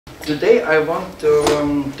Today I want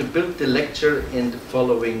to build the lecture in the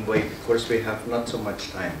following way, because we have not so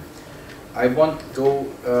much time. I want to go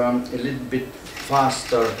a little bit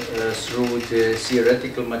faster through the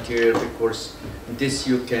theoretical material, because this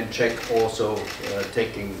you can check also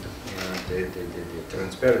taking the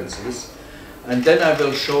transparencies. And then I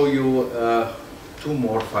will show you two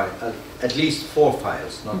more files, at least 4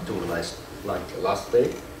 files, not 2 like last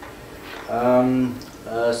day.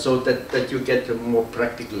 So that you get a more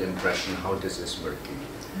practical impression how this is working.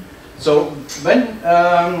 So when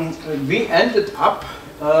we ended up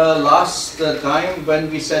last time when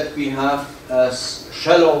we said we have a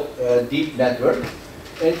shallow deep network.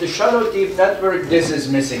 In the shallow deep network this is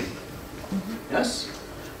missing. Yes?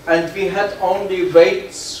 And we had only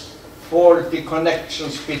weights for the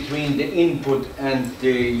connections between the input and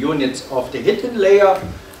the units of the hidden layer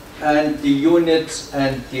and the units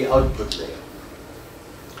and the output layer.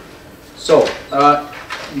 So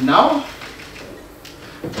now,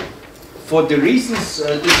 for the reasons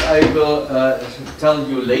that I will tell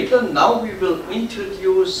you later, now we will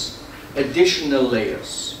introduce additional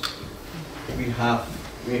layers.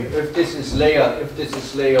 If this is layer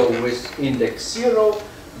with index 0,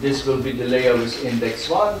 this will be the layer with index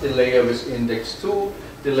 1, the layer with index 2,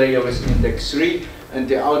 the layer with index 3, and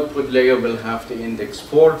the output layer will have the index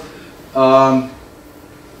 4.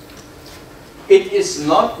 It is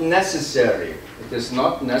not necessary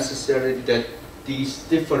that these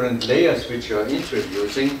different layers which you are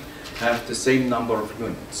introducing have the same number of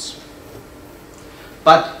units.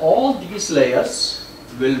 But all these layers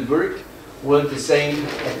will work with the same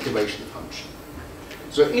activation function.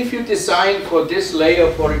 So if you design for this layer,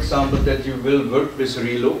 for example, that you will work with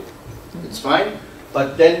reloop, it's fine,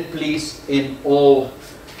 but then please in all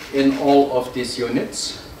of these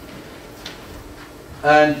units.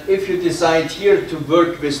 And if you decide here to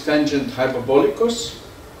work with tangent hyperbolicus,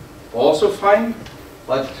 also fine,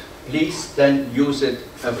 but please then use it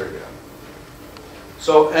everywhere.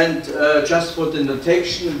 So, and just for the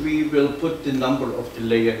notation, we will put the number of the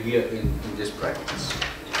layer here in this brackets.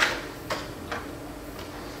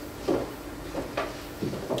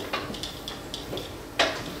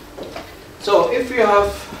 So if we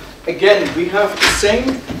have, again, we have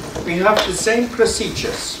the same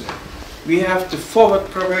procedures. We have the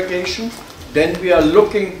forward propagation, then we are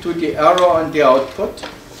looking to the error on the output,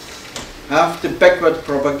 have the backward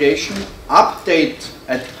propagation, update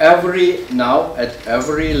at every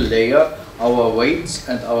layer our weights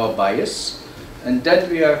and our bias, and then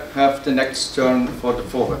we have the next turn for the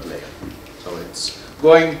forward layer. So it's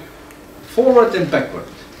going forward and backward.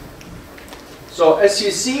 So as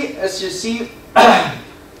you see,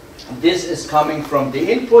 this is coming from the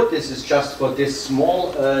input. This is just for this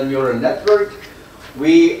small neural network.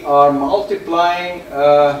 We are multiplying.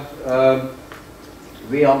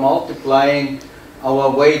 Our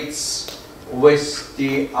weights with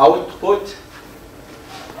the output.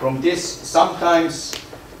 From this, sometimes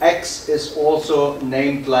x is also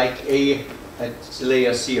named like a at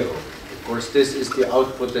layer 0. Of course, this is the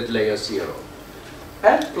output at layer 0.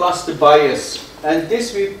 And plus the bias. And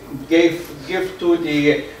this we give to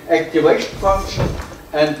the activation function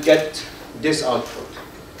and get this output.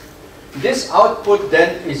 This output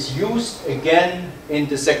then is used again in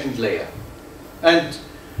the second layer. And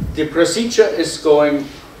the procedure is going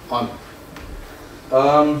on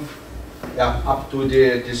up to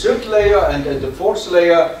the third layer, and at the fourth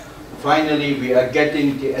layer, finally we are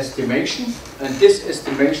getting the estimation, and this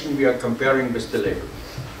estimation we are comparing with the label.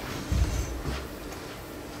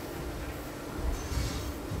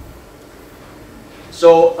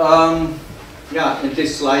 So, in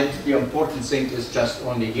this slide, the important thing is just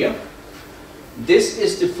only here. These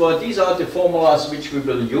are the formulas which we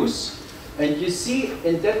will use. And you see,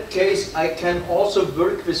 in that case, I can also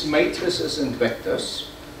work with matrices and vectors,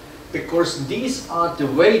 because these are the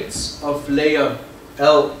weights of layer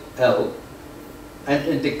LL, and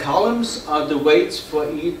in the columns are the weights for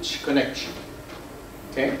each connection.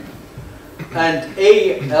 Okay? And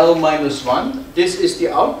AL minus 1, this is the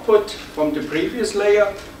output from the previous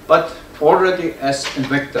layer, but already as a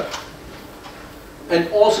vector. And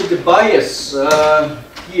also the bias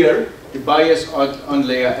here, the bias on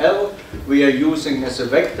layer L, we are using as a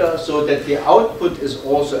vector, so that the output is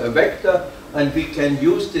also a vector, and we can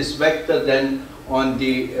use this vector then on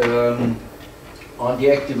the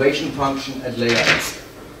activation function at layer L.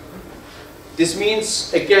 This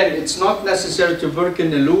means, again, it's not necessary to work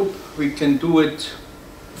in a loop. We can do it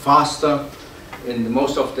faster, in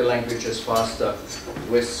most of the languages faster,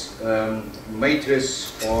 with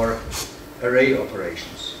matrix or array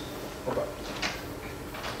operations. Okay.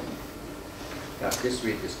 Yeah, this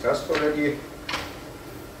we discussed already.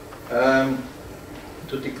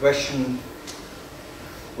 to the question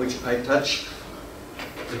which I touched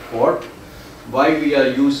before, why we are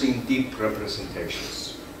using deep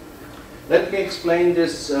representations. Let me explain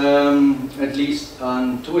this at least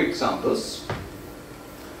on two examples.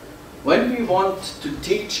 When we want to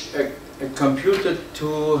teach a computer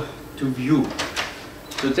to view,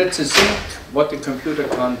 so that's a thing what the computer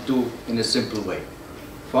can't do in a simple way.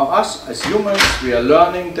 For us as humans, we are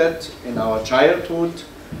learning that in our childhood,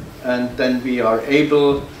 and then we are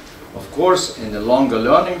able, of course, in a longer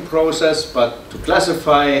learning process, but to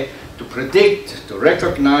classify, to predict, to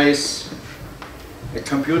recognize. A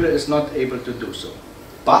computer is not able to do so.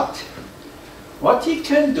 But what he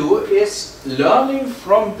can do is learning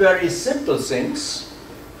from very simple things,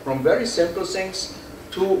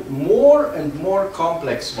 to more and more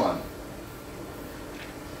complex one.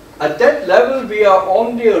 At that level, we are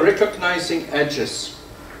only recognizing edges.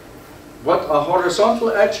 What are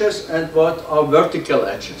horizontal edges and what are vertical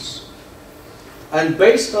edges. And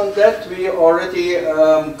based on that, we already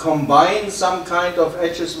combine some kind of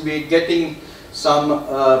edges. We're getting some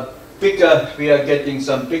bigger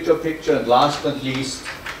picture, and last but not least,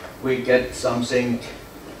 we get something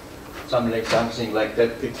like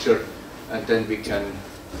that picture, and then we can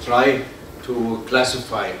try to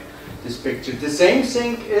classify this picture. The same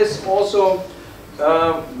thing is also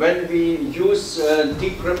when we use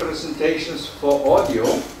deep representations for audio.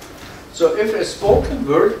 So if a spoken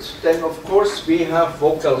word, then of course we have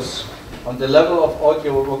vocals on the level of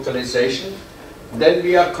audio vocalization. Then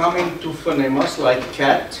we are coming to phonemes like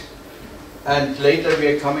cat, and later we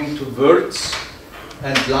are coming to words,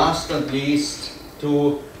 and last but not least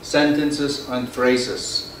to sentences and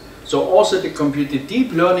phrases. So also the computer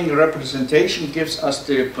deep learning representation gives us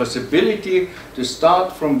the possibility to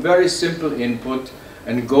start from very simple input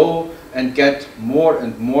and go and get more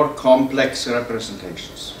and more complex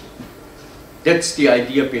representations. That's the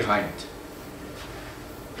idea behind.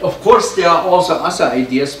 Of course, there are also other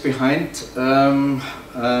ideas behind.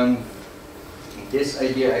 This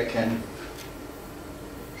idea I can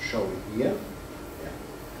show here. Yeah.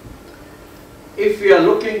 If we are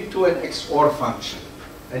looking to an XOR function,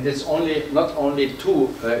 and it's not only two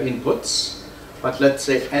inputs, but let's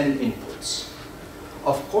say n inputs.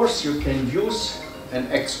 Of course, you can use an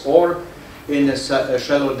XOR in a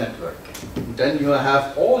shallow network. Then you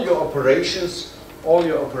have all your operations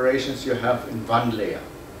you have in one layer.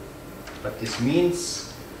 But this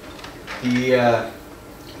means the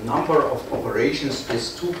number of operations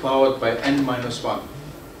is 2 powered by n minus 1.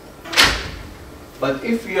 But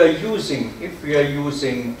if we are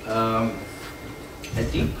using a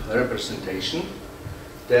deep representation,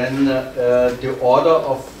 then the order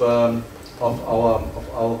of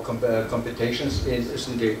our computations is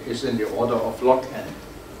in the order of log n.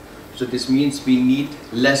 So this means we need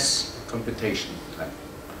less computation time,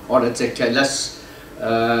 or let's say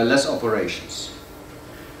less operations.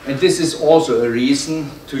 And this is also a reason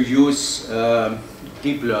to use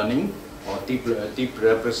deep learning or deep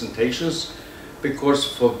representations, because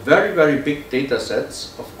for very big data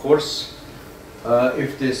sets, of course,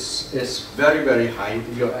 if this is very high,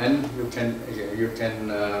 your n, you can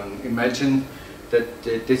imagine that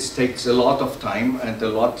this takes a lot of time and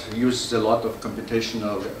uses a lot of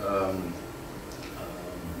computational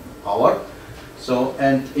power. So,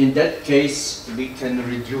 and in that case, we can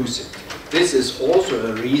reduce it. This is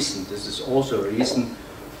also a reason.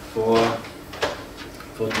 For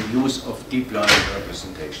the use of deep learning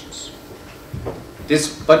representations.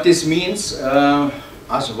 But this means,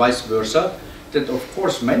 as vice versa, that of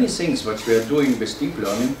course many things which we are doing with deep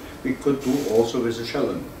learning, we could do also with a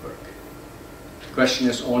shallow network. The question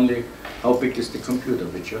is only how big is the computer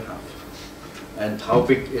which you have, and how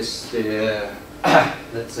big is the,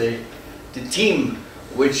 let's say, the team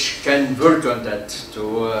which can work on that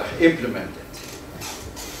to implement it.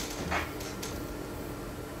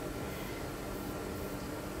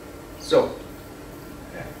 So,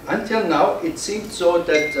 until now, it seemed so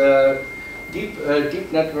that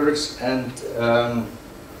deep networks and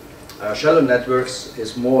shallow networks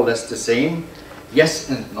is more or less the same. Yes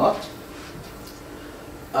and not.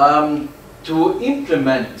 To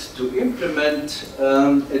implement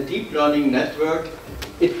a deep learning network,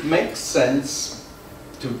 it makes sense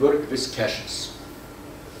to work with caches.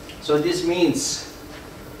 So this means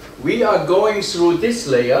we are going through this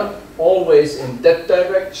layer always in that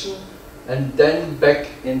direction, and then back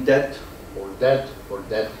in that or that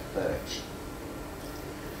direction.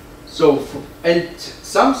 So, and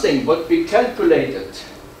something what we calculated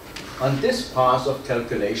on this path of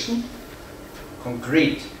calculation,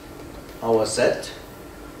 concrete, our set,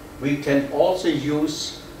 we can also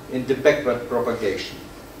use in the backward propagation.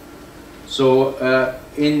 So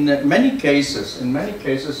in many cases,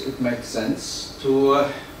 it makes sense to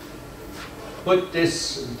put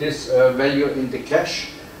this value in the cache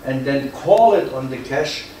and then call it on the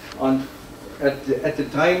cache at the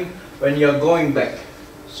time when you are going back.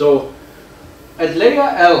 So at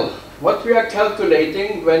layer L, what we are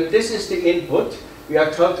calculating when this is the input, we are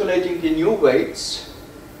calculating the new weights.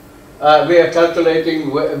 We are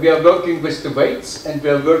working with the weights and we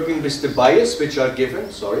are working with the bias which are given,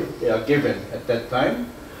 sorry, they are given at that time.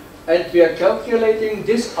 And we are calculating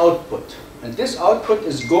this output. And this output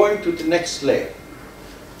is going to the next layer.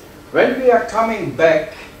 When we are coming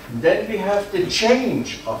back, then we have the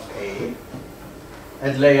change of A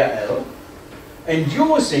at layer L. And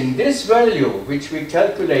using this value, which we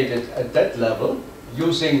calculated at that level,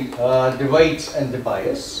 using the weights and the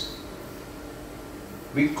bias,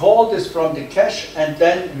 we call this from the cache, and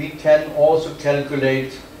then we can also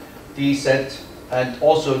calculate the set, and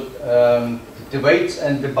also the weights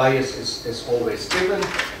and the bias is always given,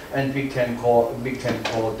 and we can call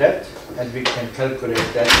that, and we can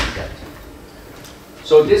calculate that and that.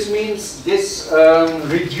 So this means this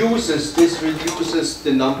reduces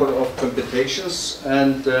the number of computations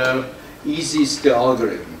and eases the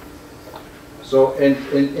algorithm. So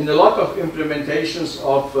in a lot of implementations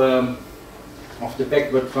of the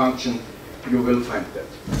backward function, you will find that.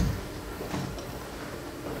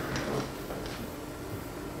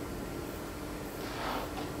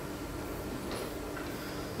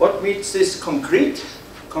 What makes this concrete?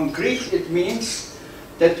 Concrete, it means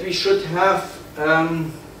that we should have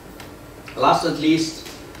last at least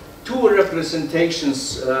two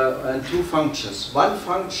representations and two functions. One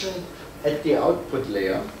function at the output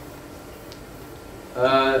layer,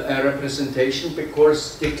 a representation,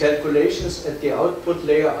 because the calculations at the output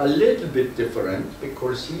layer are a little bit different,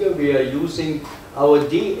 because here we are using our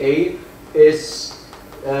dA is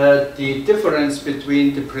the difference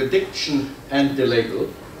between the prediction and the label,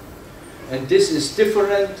 and this is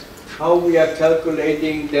different how we are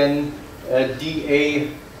calculating then dA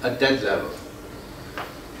at that level.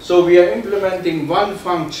 So we are implementing one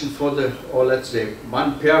function for the, or let's say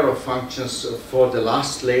one pair of functions for the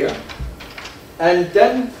last layer, and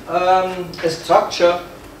then a structure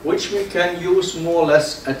which we can use more or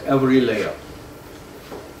less at every layer.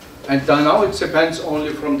 And now it depends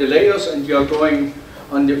only from the layers, and you are going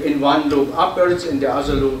on in one loop upwards, in the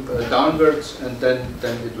other loop downwards, and then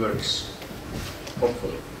it works,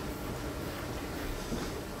 hopefully.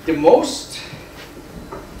 The most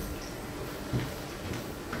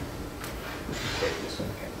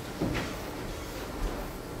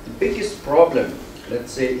biggest problem,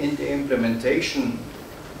 let's say, in the implementation,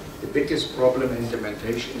 the biggest problem in the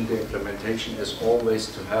implementation is always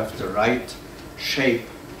to have the right shape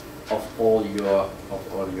of all your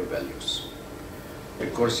values,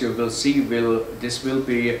 because you will see this will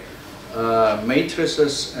be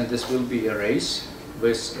matrices, and this will be arrays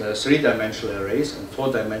with three-dimensional arrays and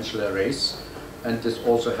four-dimensional arrays, and this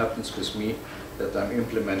also happens with me, that I'm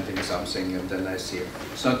implementing something and then I see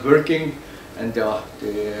it's not working, and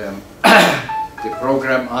the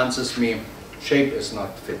program answers me, shape is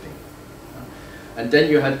not fitting. And then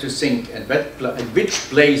you had to think at which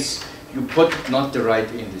place you put not the right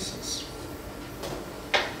indices.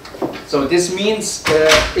 So this means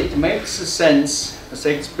it makes sense,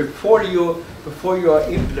 before you are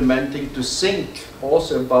implementing, to think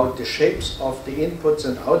also about the shapes of the inputs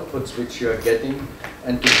and outputs which you are getting,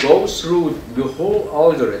 and to go through the whole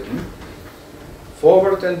algorithm,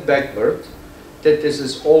 forward and backward, that this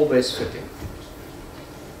is always fitting.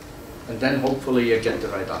 And then hopefully you get the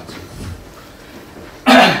right answer.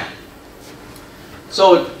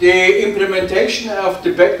 So the implementation of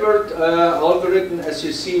the backward algorithm, as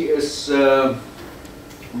you see, is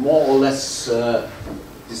more or less the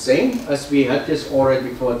same as we had this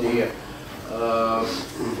already for the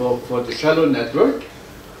shallow network.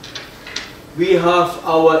 We have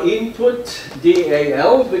our input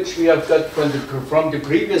DAL, which we have got from the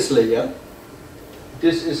previous layer.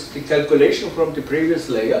 This is the calculation from the previous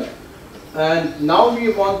layer. And now we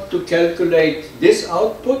want to calculate this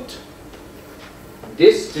output,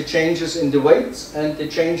 the changes in the weights and the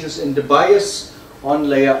changes in the bias on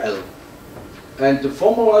layer L. And the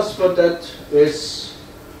formulas for that is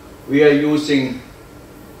we are using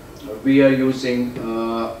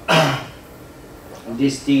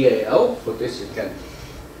this DAL. For this you can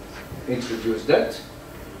introduce that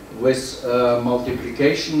with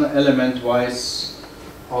multiplication element-wise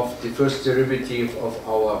of the first derivative of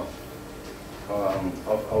our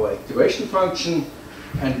activation function,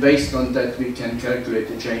 and based on that we can calculate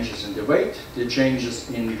the changes in the weight, the changes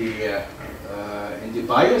in the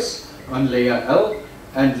bias on layer L,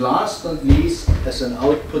 And last but not least, as an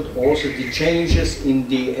output, also the changes in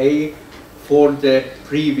DA for the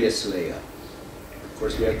previous layer. Of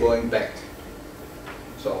course, we are going back.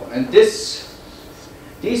 So, and these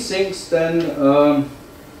things then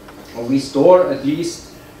we store at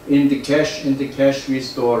least in the cache. In the cache we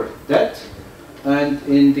store that, and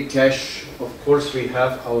in the cache, of course, we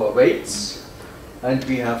have our weights, and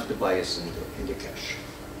we have the bias in the cache.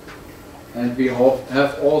 And we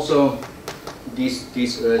have also these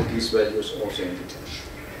values also in the cache.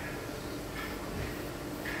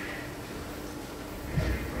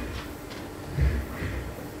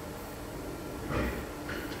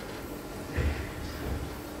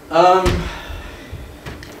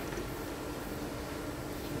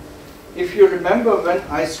 If you remember when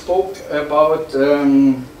I spoke about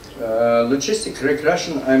logistic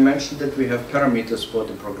regression, I mentioned that we have parameters for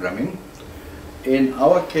the programming. In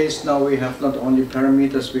our case now we have not only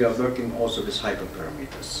parameters, we are working also with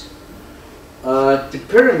hyperparameters. The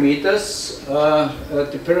parameters,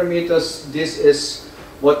 this is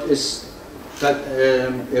what is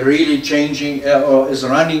really changing or is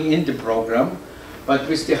running in the program. But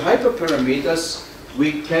with the hyperparameters,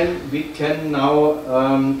 we can now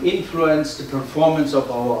influence the performance of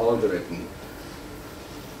our algorithm.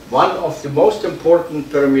 One of the most important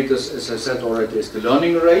parameters, as I said already, is the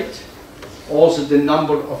learning rate. Also the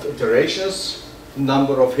number of iterations,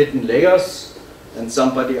 number of hidden layers. And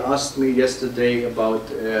somebody asked me yesterday about,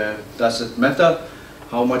 does it matter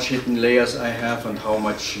how much hidden layers I have and how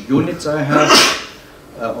much units I have?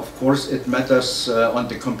 Of course, it matters on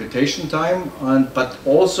the computation time, but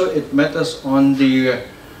also it matters on the,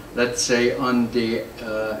 let's say, on the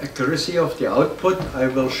accuracy of the output. I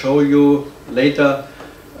will show you later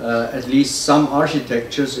at least some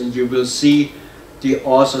architectures, and you will see the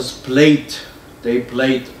authors played. They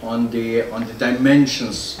played on the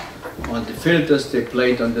dimensions, on the filters. They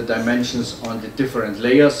played on the dimensions on the different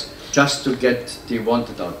layers just to get the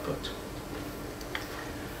wanted output.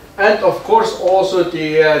 And of course also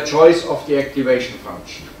the choice of the activation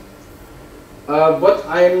function. What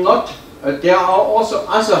I am not, there are also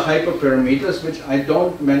other hyperparameters which I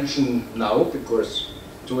don't mention now because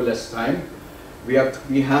too less time.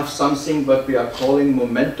 We have something what we are calling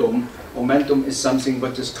momentum. Momentum is something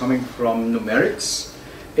what is coming from numerics.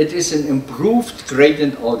 It is an improved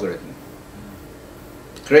gradient algorithm.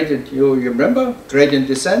 Gradient, you remember? Gradient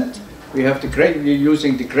descent. We have the gradient, we're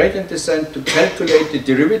using the gradient descent to calculate the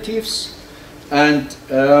derivatives, and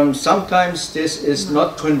sometimes this is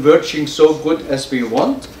not converging so good as we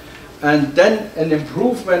want, and then an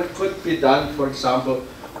improvement could be done, for example,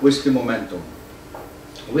 with the momentum.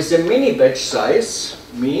 With a mini batch size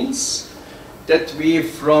means that we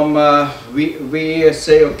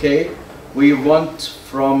say, okay, we want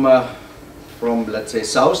from let's say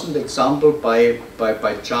 1,000 example by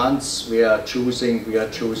chance we are choosing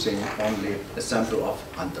only a sample of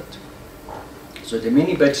 100. So the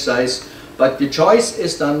mini batch size, but the choice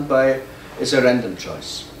is done is a random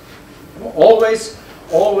choice. Always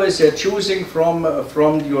you're choosing from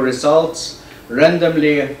your results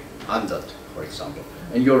randomly 100, for example,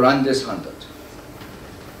 and you run this 100.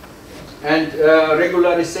 And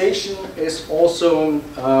regularization is also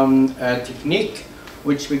a technique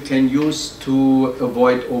which we can use to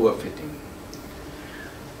avoid overfitting.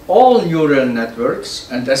 All neural networks,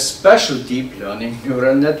 and especially deep learning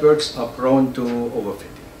neural networks, are prone to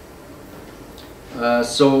overfitting.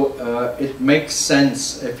 So it makes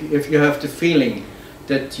sense if you have the feeling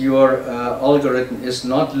that your algorithm is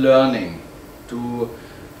not learning to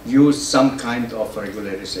use some kind of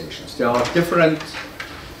regularizations. There are different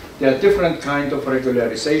kind of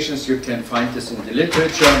regularizations. You can find this in the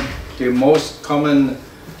literature. The most common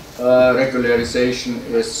regularization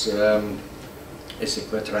is a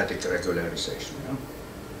quadratic regularization, yeah?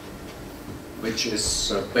 Which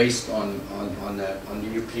is based on the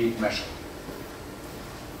Euclid measure.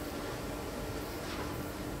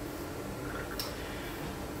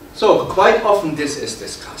 So quite often this is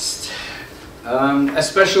discussed,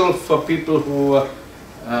 especially for people who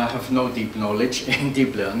have no deep knowledge in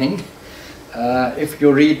deep learning. If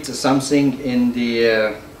you read something in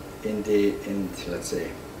let's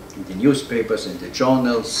say in the newspapers, in the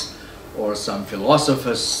journals, or some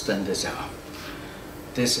philosophers, then they say, oh,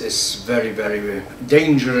 this is very, very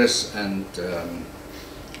dangerous, and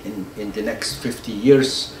in the next 50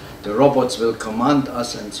 years the robots will command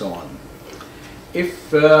us, and so on.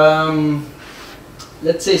 If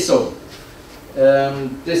let's say so,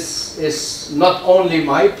 this is not only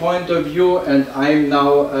my point of view, and I'm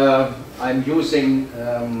now I'm using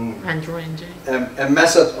a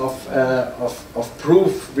method of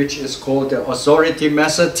proof which is called the authority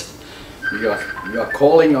method. you are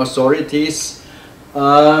calling authorities.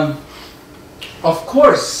 Of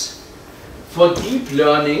course, for deep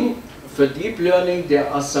learning, there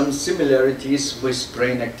are some similarities with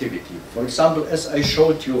brain activity. For example, as I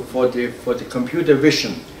showed you for the computer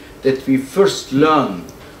vision, that we first learn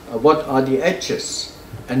what are the edges,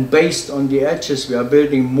 and based on the edges we are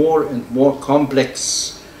building more and more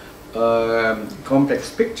complex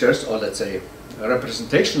pictures, or let's say a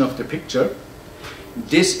representation of the picture.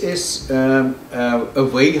 This is a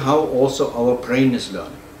way how also our brain is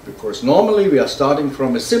learning, because normally we are starting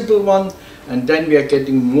from a simple one and then we are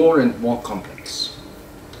getting more and more complex.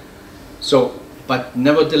 So, but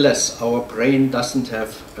nevertheless, our brain doesn't have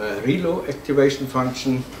a ReLU activation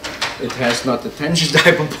function. It has not a tangent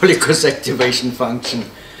hyperbolus activation function,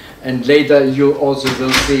 and later you also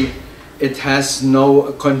will see it has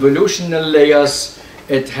no convolutional layers,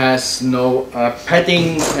 it has no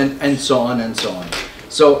padding, and so on and so on.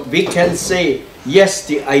 So we can say, yes,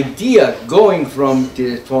 the idea going from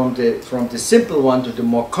the simple one to the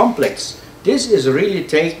more complex, this is really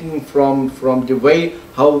taken from the way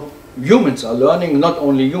how humans are learning, not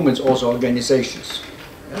only humans, also organizations.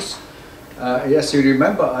 Yes, yes, you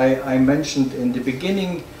remember I mentioned in the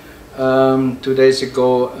beginning 2 days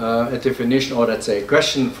ago a definition, or let's say a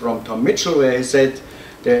question from Tom Mitchell, where he said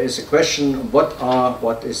there is a question,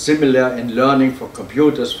 what is similar in learning for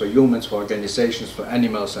computers, for humans, for organizations, for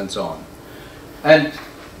animals, and so on. And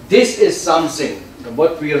this is something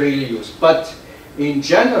what we really use. But in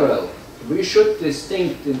general, we should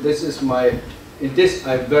distinct, and this is in this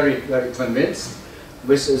I'm very, very convinced,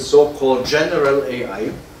 with a so-called general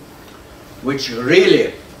AI, which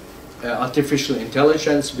really artificial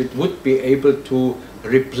intelligence would be able to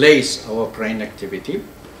replace our brain activity.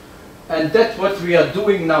 And that's what we are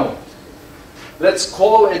doing now. Let's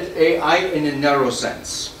call it AI in a narrow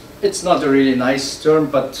sense. It's not a really nice term,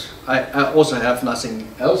 but I also have nothing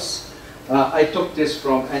else. I took this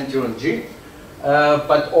from Andrew G,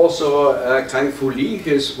 but also Kai-Fu Lee,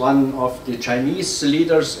 who is one of the Chinese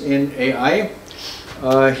leaders in AI.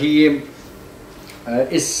 He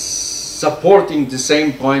is supporting the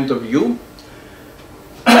same point of view,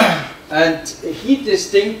 and he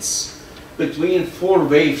distincts between 4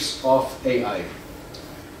 waves of AI: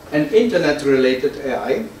 an internet-related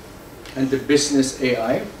AI, and the business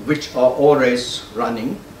AI, which are always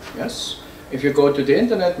running. Yes, if you go to the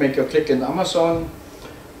internet, make your click in Amazon,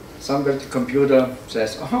 somewhere the computer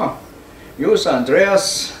says, aha, user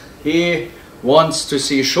Andreas, he wants to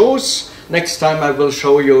see shoes. Next time I will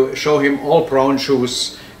show him all brown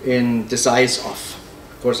shoes in the size of.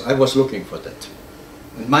 Of course, I was looking for that.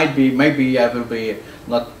 It might be, maybe I will be,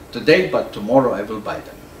 not today, but tomorrow I will buy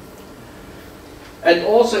them. And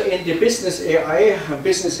also in the business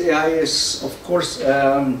AI is, of course,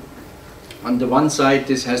 on the one side,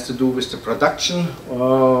 this has to do with the production.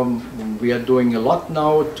 We are doing a lot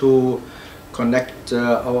now to connect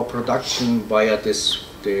our production via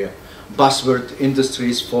the buzzword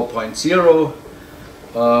Industries 4.0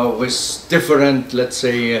 with different, let's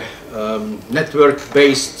say,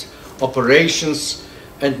 network-based operations,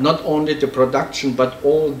 and not only the production, but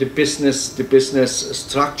all the business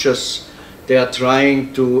structures. They are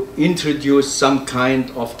trying to introduce some kind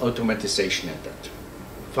of automatization in that.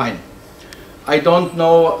 Fine. I don't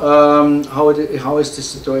know how is the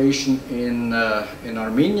situation in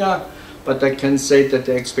Armenia, but I can say that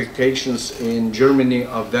the expectations in Germany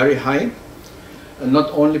are very high, and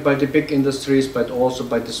not only by the big industries, but also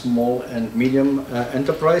by the small and medium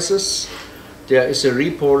enterprises. There is a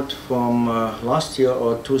report from last year,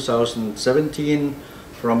 or 2017,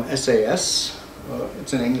 from SAS.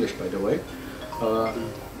 It's in English, by the way.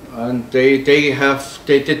 And they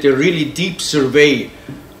did a really deep survey.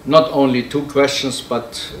 Not only 2 questions,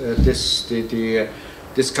 but the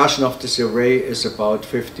discussion of the survey is about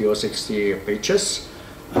 50 or 60 pages.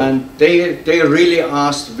 And they really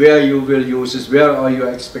asked where you will use this, where are your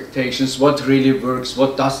expectations, what really works,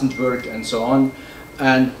 what doesn't work, and so on.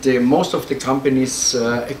 And most of the companies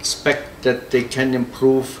expect that they can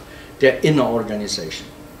improve their inner organization.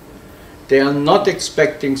 They are not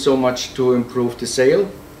expecting so much to improve the sale,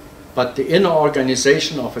 but the inner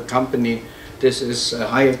organization of a company, this is a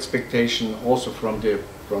high expectation also from the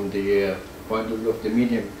point of view of the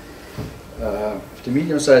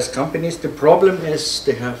medium-sized companies. The problem is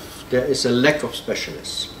there is a lack of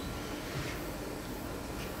specialists.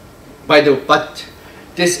 But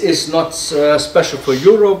this is not special for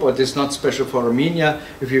Europe, or this is not special for Armenia.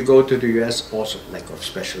 If you go to the US, also lack of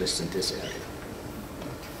specialists in this area.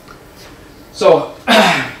 So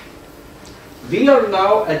we are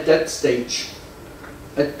now at that stage,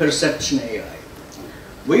 at perception AI.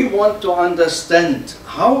 we want to understand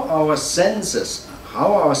how our senses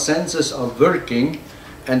are working,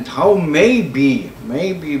 and how maybe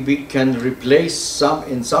we can replace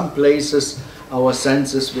in some places our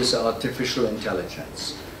senses with artificial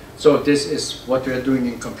intelligence. So this is what we are doing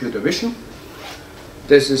in computer vision.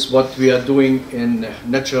 This is what we are doing in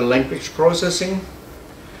natural language processing.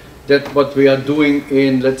 That's what we are doing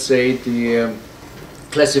in, let's say, the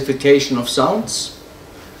classification of sounds.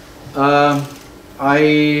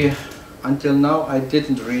 Until now I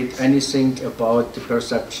didn't read anything about the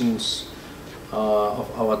perceptions of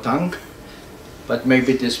our tongue, but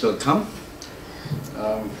maybe this will come.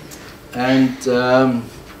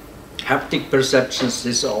 Haptic perceptions,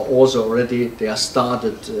 these are also already, they are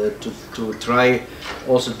started to try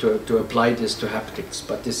also to apply this to haptics,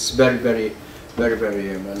 but this is very,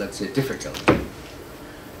 let's say, difficult.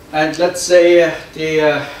 And let's say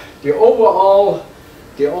the overall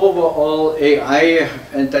AI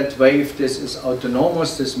and that wave, this is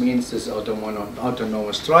autonomous. This means this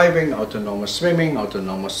autonomous driving, autonomous swimming,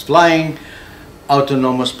 autonomous flying,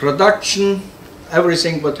 autonomous production,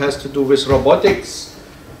 everything what has to do with robotics,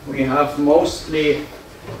 we have mostly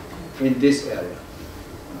in this area.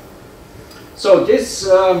 So this,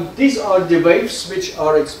 these are the waves which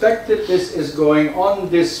are expected. This is going on.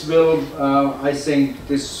 This will, I think,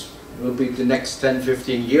 this will be the next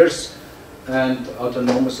 10-15 years, and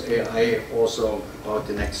autonomous AI also about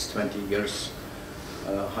the next 20 years.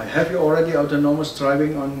 Have you already autonomous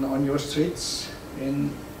driving on your streets?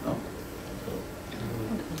 No?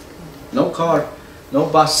 No car, no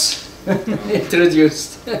bus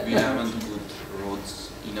introduced. We haven't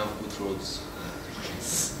enough good roads.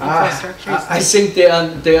 I think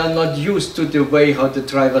they are not used to the way how the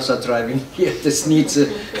drivers are driving here. This needs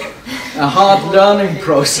a hard learning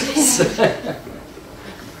process.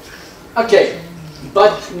 Okay,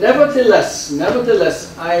 but nevertheless,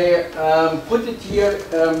 I put it here,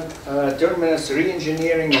 term as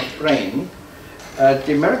re-engineering of brain.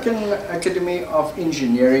 The American Academy of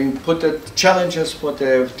Engineering put it challenges for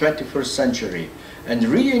the 21st century, and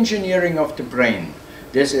re-engineering of the brain.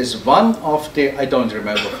 This is one of the, I don't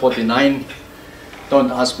remember, 49,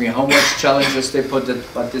 don't ask me how much challenges they put it,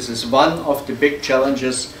 but this is one of the big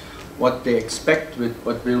challenges what they expect with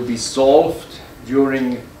what will be solved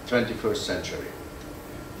during 21st century.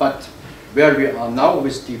 But where we are now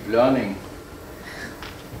with deep learning,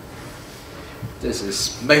 this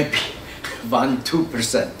is maybe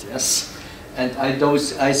 1–2%, yes. And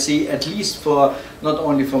I see, at least for, not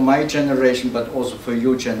only for my generation, but also for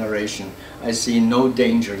your generation, I see no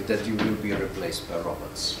danger that you will be replaced by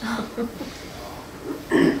robots.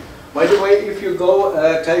 By the way, if you go,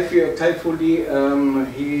 Kai-Fu Lee,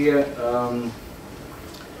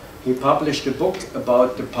 he published a book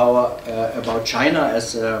about the power, about China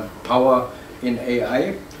as a power in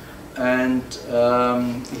AI. And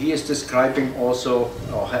he is describing also,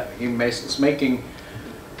 or he is making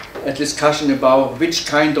a discussion about which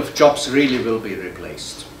kind of jobs really will be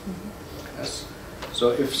replaced. Yes.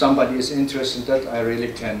 So if somebody is interested in that, I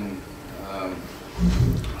really can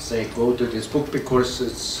say go to this book, because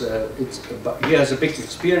he has a big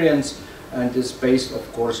experience and is based,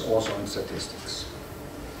 of course, also on statistics.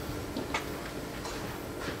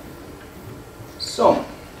 So.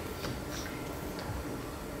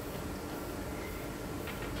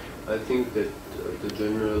 I think that the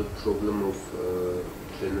general problem of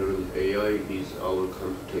general AI is our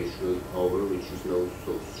computational power, which is now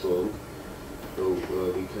so strong. So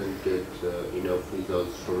we can get enough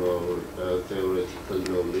results from our theoretical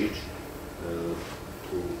knowledge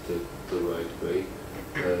to get the right way.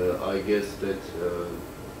 I guess that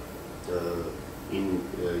in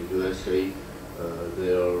USA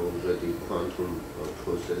there are already quantum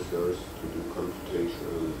processors to do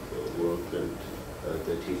computational work, and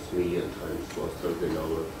that is a million times faster than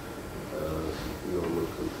our normal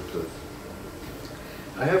computers.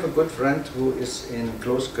 I have a good friend who is in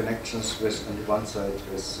close connections with, on the one side,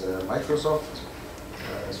 with Microsoft,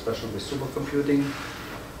 especially with supercomputing,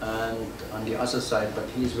 and on the other side, but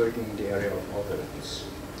he's working in the area of algorithms.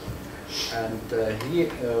 And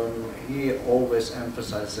he always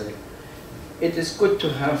emphasizes it is good to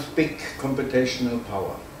have big computational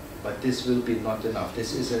power, but this will be not enough.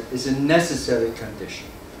 This is a necessary condition,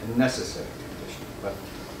 But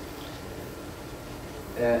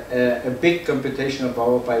a big computational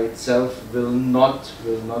power by itself will not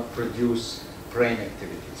produce brain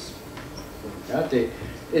activities. Yeah,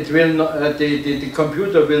 the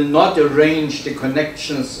computer will not arrange the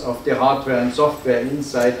connections of the hardware and software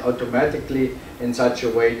inside automatically in such a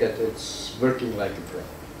way that it's working like a brain.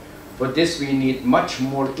 For this we need much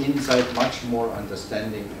more insight, much more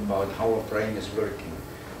understanding about how a brain is working.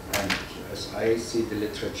 as I see the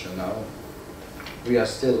literature now, we are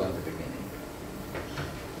still at the beginning.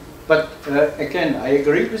 But again, I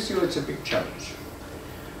agree with you, it's a big challenge.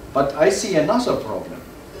 But I see another problem,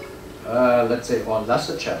 let's say, or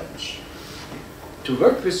lesser challenge. To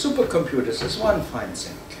work with supercomputers is one fine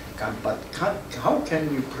thing, but how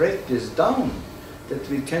can we break this down that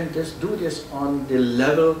we can just do this on the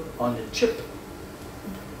level, on a chip,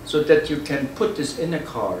 so that you can put this in a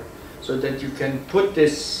car, so that you can put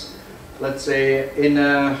this, let's say,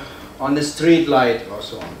 on a street light or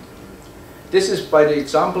so on. This is, by the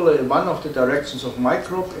example, one of the directions of my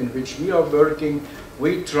group in which we are working.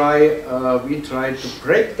 We try to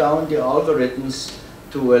break down the algorithms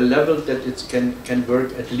to a level that it can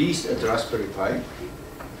work at least at Raspberry Pi.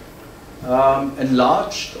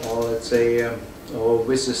 Enlarged, or let's say, or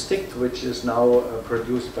with a stick which is now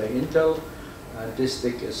produced by Intel. This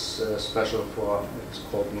stick is special for, it's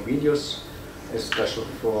called Movidius. It's special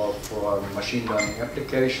for machine learning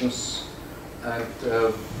applications.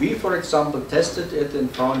 And we, for example, tested it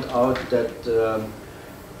and found out that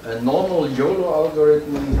a normal YOLO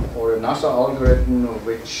algorithm or another algorithm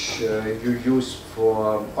which you use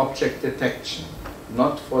for object detection,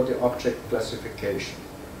 not for the object classification.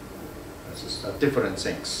 This is different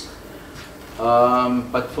things.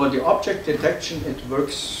 But for the object detection, it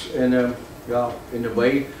works in a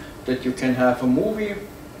way that you can have a movie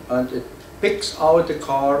and it picks out the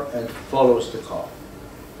car and follows the car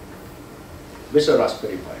with a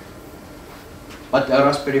Raspberry Pi. But a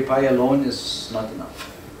Raspberry Pi alone is not enough.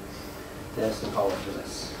 There's the power to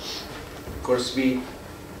this. Of course, we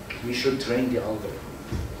should train the algorithm.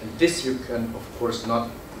 And this you can, of course, not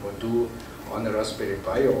do on a Raspberry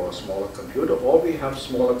Pi or a smaller computer, or we have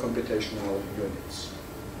smaller computational units.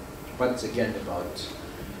 But it's again about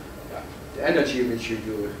the energy which you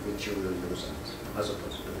will use and other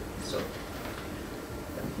possibilities. So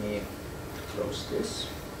let me close this.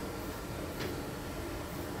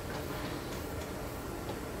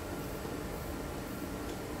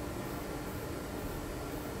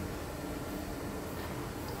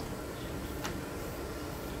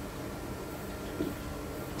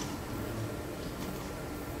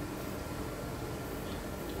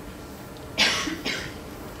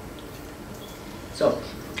 So,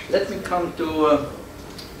 let me come to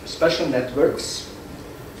special networks.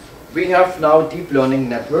 We have now deep learning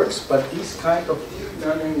networks, but these kind of deep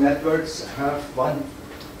learning networks have one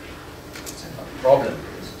problem.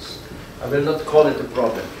 I will not call it a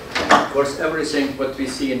problem. Of course, everything what we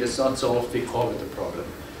see in this unsolved, we call it a problem.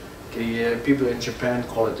 The people in Japan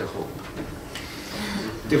call it a hope.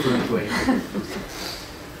 Different way.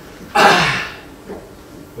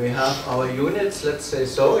 We have our units, let's say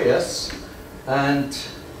so, yes. And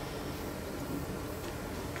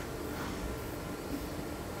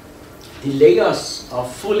the layers are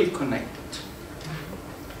fully connected.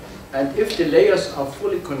 And if the layers are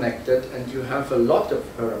fully connected and you have a lot of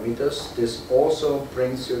parameters, this also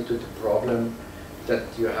brings you to the problem that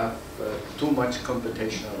you have too much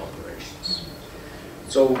computational operations.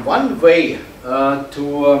 So one way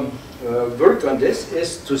to work on this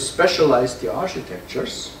is to specialize the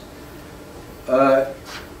architectures.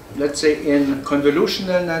 Let's say in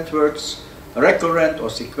convolutional networks, recurrent or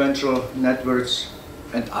sequential networks,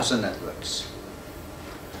 and other networks.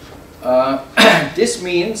 This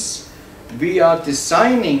means we are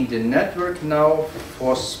designing the network now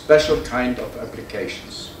for special kind of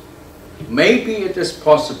applications. Maybe it is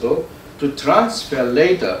possible to transfer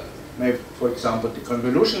later, maybe for example the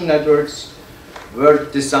convolutional networks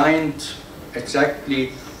were designed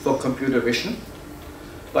exactly for computer vision.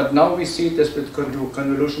 But now we see this with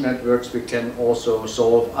convolution networks, we can also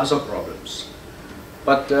solve other problems.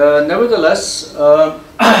 But nevertheless,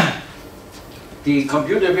 the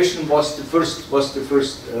computer vision was the first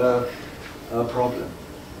problem.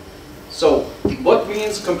 So, what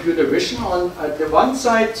means computer vision? On the one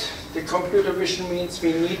side, the computer vision means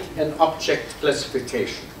we need an object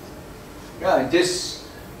classification. Yeah, this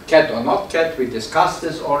cat or not cat, we discussed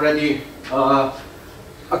this already.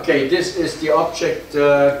 Okay, this is the object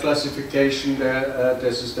classification.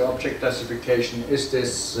 This is the object classification. Is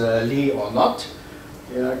this Lee or not?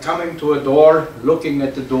 Coming to a door, looking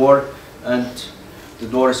at the door, and the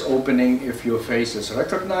door is opening if your face is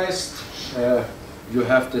recognized. You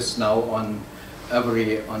have this now on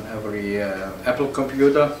every Apple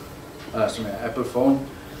computer, Apple phone.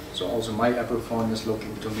 So also my Apple phone is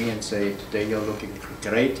looking to me and say, "Today you're looking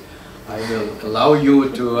great. I will allow you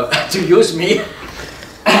to use me."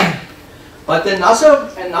 But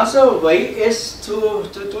another way is to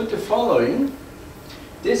do the following.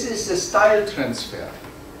 This is the style transfer,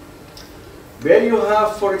 where you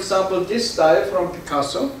have, for example, this style from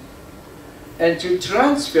Picasso, and you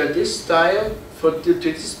transfer this style to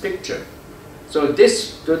this picture. So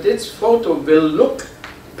this photo will look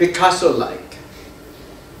Picasso-like.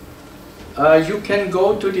 You can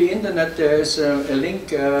go to the internet. There is a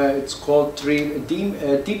link. It's called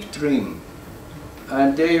Deep Dream,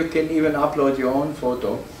 and there you can even upload your own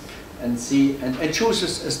photo and see and choose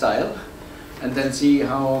a style, and then see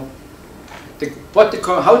how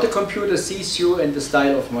the computer sees you in the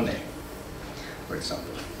style of Monet, for example.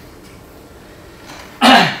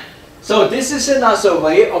 So this is another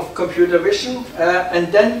way of computer vision,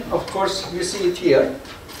 and then of course you see it here.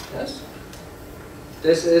 Yes,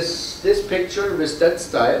 this is this picture with that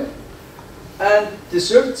style, and the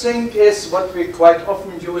third thing is what we quite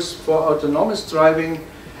often use for autonomous driving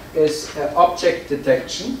is object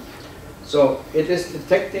detection. So it is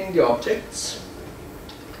detecting the objects,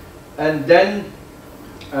 and then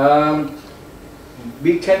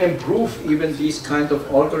we can improve even these kind of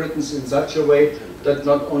algorithms in such a way that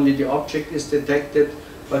not only the object is detected,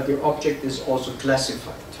 but the object is also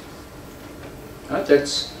classified.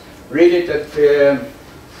 That's really that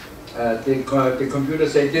the computer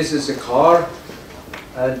say this is a car,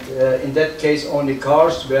 and in that case only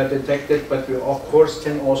cars were detected, but we of course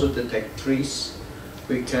can also detect trees.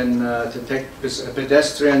 We can detect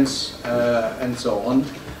pedestrians and so on.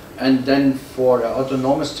 And then for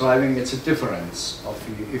autonomous driving, it's a difference of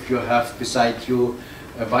if you have beside you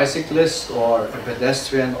a bicyclist or a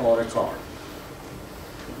pedestrian or a car.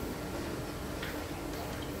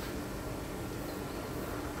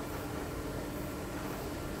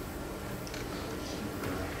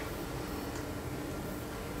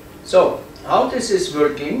 So, how this is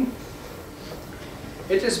working?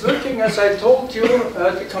 It is working, as I told you,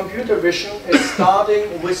 the computer vision is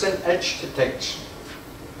starting with an edge detection.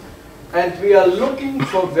 And we are looking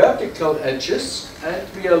for vertical edges, and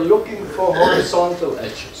we are looking for horizontal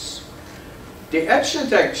edges. The edge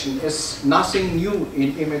detection is nothing new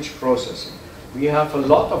in image processing. We have a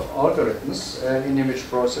lot of algorithms in image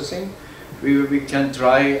processing. We can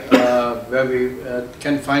try where we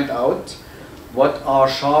can find out what are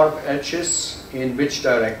sharp edges in which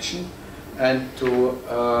direction, and to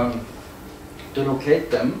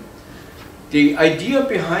locate them. The idea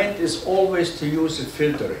behind is always to use a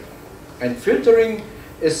filtering. And filtering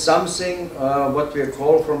is something what we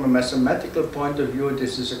call from a mathematical point of view,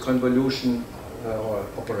 this is a convolution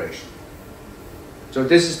operation. So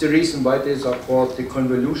this is the reason why these are called the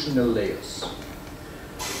convolutional layers.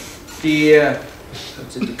 The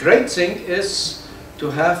great thing is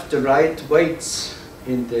to have the right weights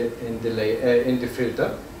in the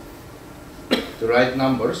filter, the right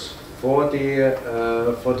numbers for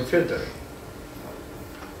the filtering.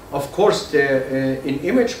 Of course, in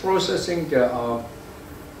image processing there are,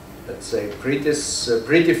 let's say,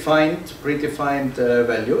 predefined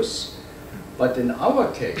values, but in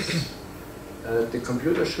our case, the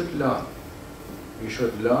computer should learn. We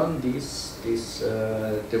should learn the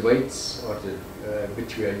weights or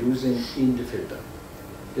which we are using in the filter.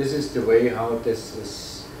 This is the way how this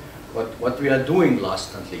is what we are doing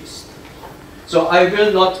last and least. So I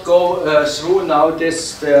will not go through now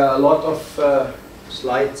this. There are a lot of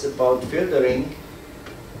slides about filtering.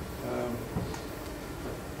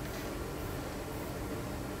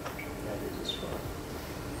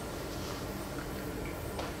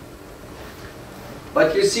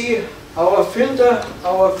 But you see, our filter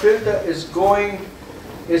is going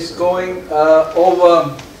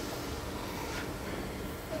over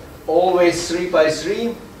always 3 by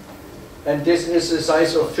 3, and this is the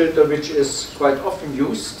size of filter which is quite often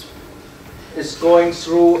used. It's going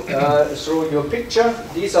through your picture.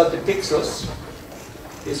 These are the pixels.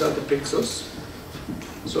 These are the pixels.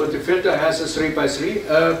 So the filter has a 3 by 3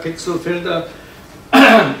 pixel filter,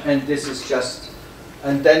 and this is just.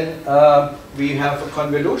 And then we have a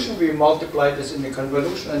convolution. We multiply this in the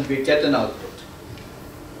convolution, and we get an output.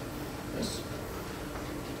 Yes.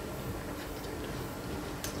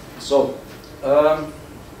 So,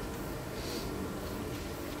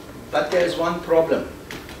 but there is one problem.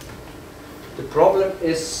 The problem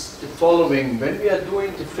is the following. When we are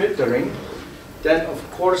doing the filtering, then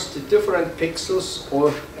of course the different pixels,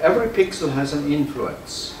 or every pixel has an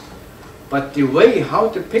influence. But the way how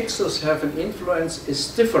the pixels have an influence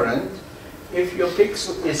is different if your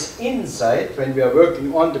pixel is inside, when we are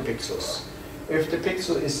working on the pixels. If the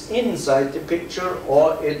pixel is inside the picture,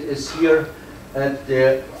 or it is here at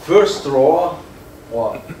the first row,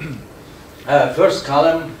 or first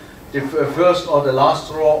column, the first or the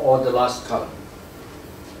last row, or the last column.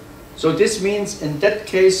 So this means in that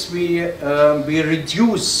case we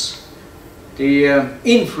reduce the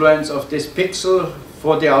influence of this pixel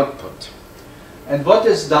for the output. And what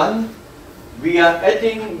is done? we are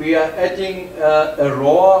adding a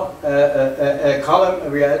row, a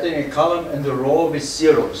column. We are adding a column and a row with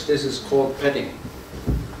zeros. This is called padding.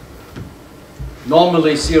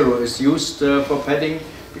 Normally, 0 is used for padding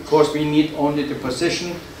because we need only the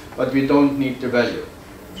position, but we don't need the value.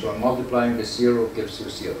 So multiplying with 0 gives you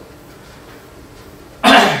 0.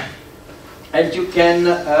 And you can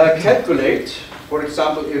calculate, for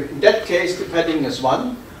example, if in that case the padding is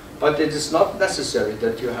 1, but it is not necessary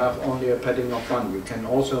that you have only a padding of 1. You can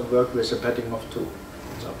also work with a padding of 2.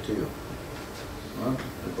 It's up to you.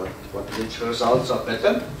 Which results are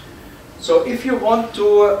better. So if you want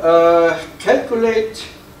to calculate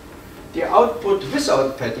the output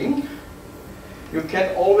without padding, you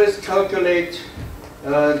can always calculate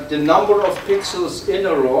the number of pixels in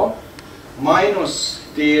a row minus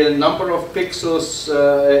the number of pixels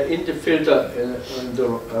in the filter in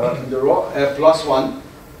the row plus 1,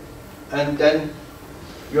 and then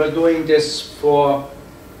you are doing this for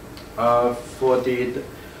the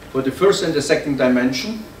first and the second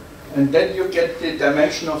dimension, and then you get the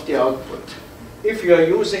dimension of the output. If you are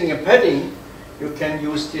using a padding, you can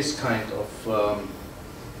use this kind of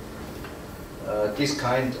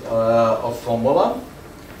formula,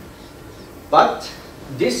 but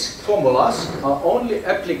these formulas are only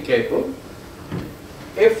applicable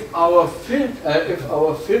if our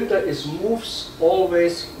filter is moves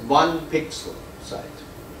always 1 pixel side.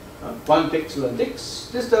 1 pixel in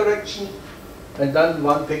this direction, and then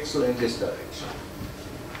 1 pixel in this direction.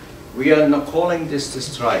 We are now calling this the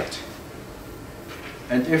stride.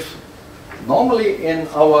 And if normally in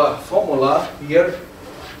our formula here,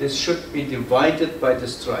 this should be divided by the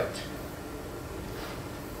stride.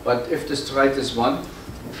 But if the stride is 1,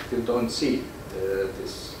 you don't see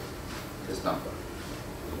this number.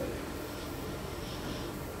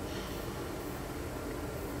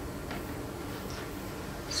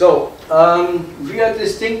 So we are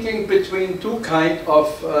distinguishing between two kinds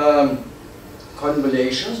of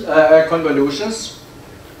convolutions,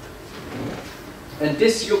 and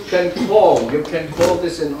this you can call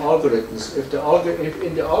this in algorithms. If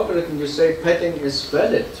in the algorithm you say padding is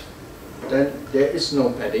valid, then there is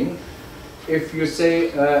no padding. If you say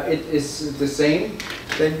it is the same,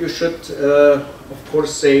 then you should of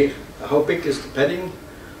course say how big is the padding,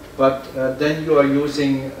 but then you are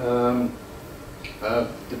using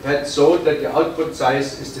the pad so that the output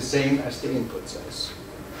size is the same as the input size.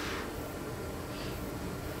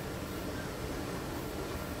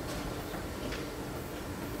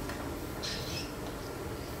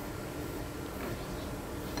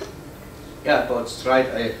 Yeah, about stride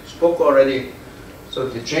I spoke already. So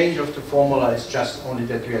the change of the formula is just only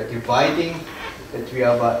that we are dividing,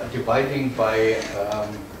 by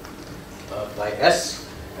S,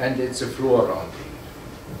 and it's a floor rounding.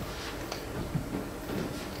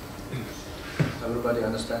 Everybody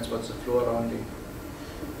understands what's a floor rounding?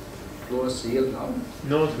 Floor seal now?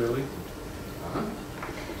 Not really.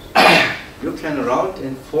 You can round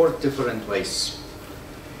in 4 different ways.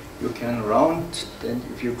 You can round then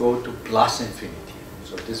if you go to plus infinity.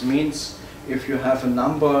 So this means if you have a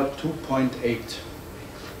number 2.8,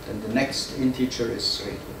 then the next integer is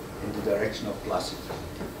 3 in the direction of plus infinity.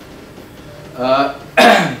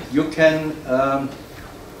 You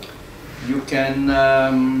can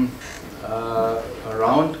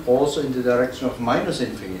round also in the direction of minus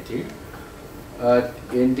infinity.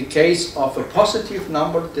 In the case of a positive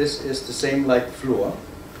number, this is the same like floor.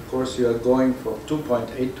 Of course, you are going from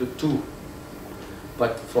 2.8 to 2.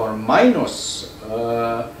 But for minus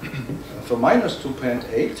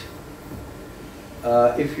 2.8,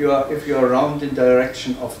 if you are round in the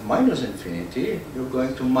direction of minus infinity, you're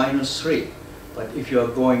going to minus 3. But if you are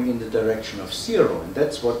going in the direction of 0, and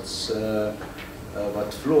that's what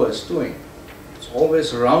floor is doing, it's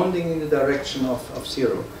always rounding in the direction of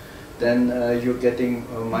 0, then you're getting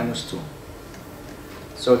minus 2.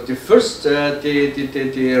 So the first,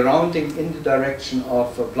 the rounding in the direction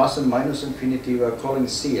of plus and minus infinity, we are calling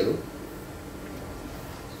seal.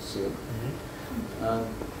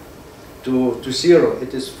 To 0,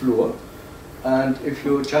 it is floor. And if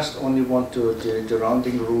you just only want to the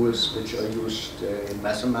rounding rules which are used in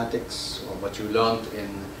mathematics or what you learned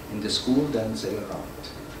in the school, then say round.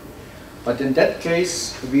 But in that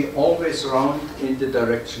case, we always round in the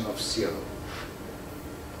direction of 0.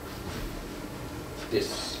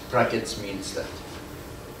 This brackets means that.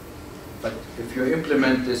 But if you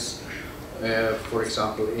implement this, for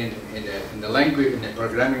example, in a language, in a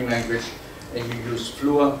programming language, and you use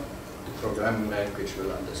floor, the programming language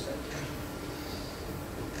will understand.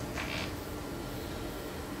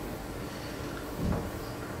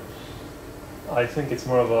 I think it's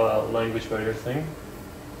more of a language barrier thing.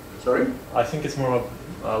 Sorry? I think it's more of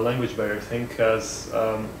a language barrier thing, because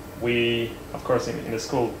we, of course, in the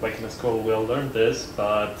school, like in the school, we all learned this,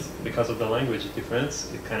 but because of the language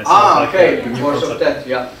difference, it kind of sounds like okay, a new because of concept. that,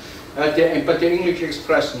 yeah. But the English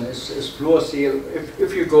expression is fluency.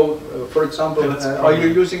 If you go, for example, are you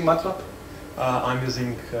using MATLAB? I'm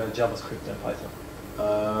using JavaScript and Python.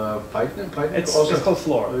 Python It's also. called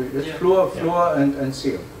Floor. It's Yeah. Floor and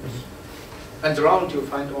C. And round you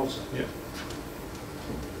find also. Yeah.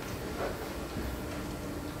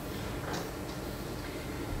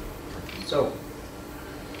 So,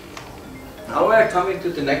 now we are coming to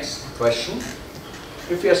the next question.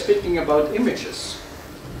 If we are speaking about images,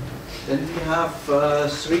 then we have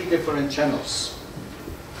 3 different channels.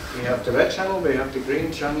 We have the red channel, we have the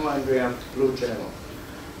green channel, and we have the blue channel.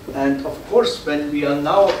 And of course, when we are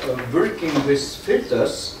now working with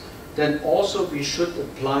filters, then also we should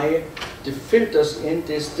apply the filters in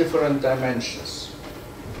these different dimensions.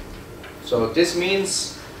 So this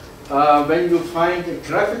means when you find a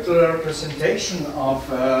graphical representation of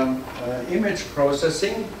image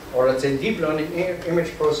processing, or let's say deep learning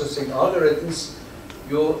image processing algorithms,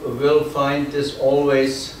 you will find this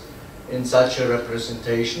always in such a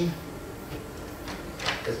representation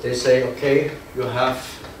that they say, okay, you have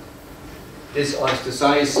this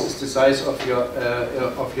is the size of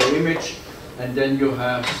your image, and then you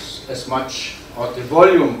have as much, or the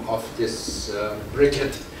volume of this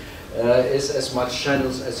briquette is as much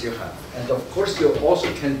channels as you have. And of course, you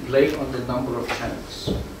also can play on the number of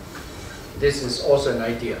channels. This is also an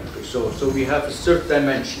idea. So we have a third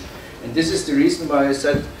dimension. And this is the reason why I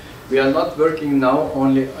said we are not working now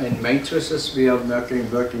only in matrices, we are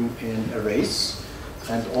working in arrays.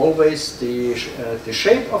 And always the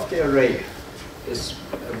shape of the array is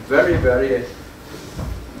a very, very,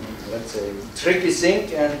 let's say, tricky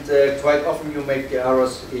thing, and quite often you make the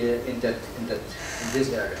errors in this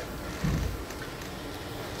area.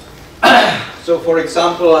 So, for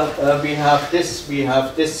example, we have this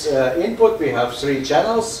input. We have 3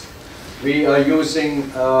 channels. We are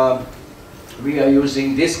using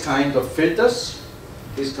this kind of filters,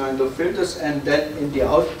 and then in the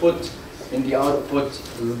output,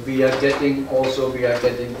 we are getting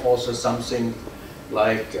also something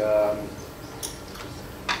like a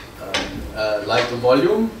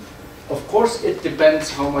volume. Of course, it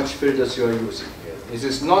depends how much filters you are using here. It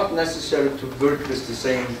is not necessary to work with the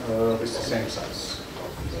same size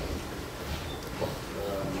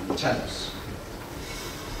of channels.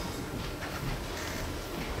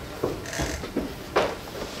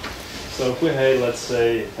 So if we, let's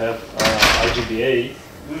say, have RGBA,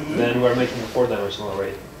 then we're making a 4-dimensional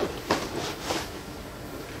array.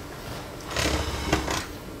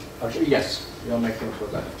 Actually, yes, we are making a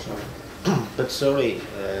 4-dimensional array. But sorry,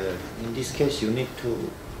 in this case you need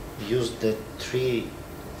to use the 3.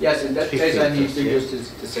 Yes, in that case I need to use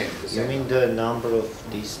the same. You mean the number of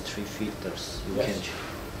these 3 filters you can change?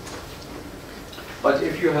 But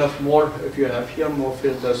if you have here more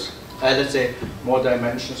filters, let's say more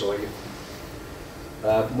dimensions, or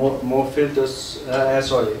more filters,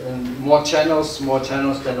 and more channels,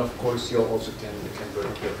 then of course you also can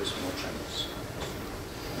work here with more channels.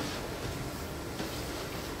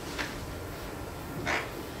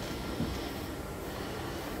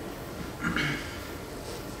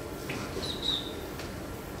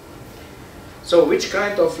 So which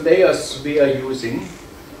kind of layers we are using?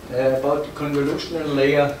 About the convolutional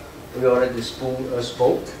layer we already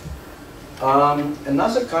spoke.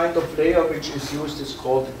 Another kind of layer which is used is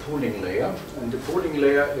called the pooling layer, and the pooling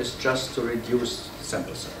layer is just to reduce the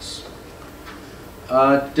sample size.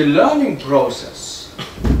 The learning process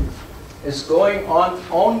is going on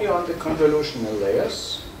only on the convolutional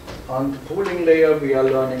layers. On the pooling layer we are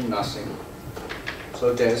learning nothing.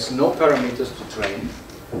 So there's no parameters to train.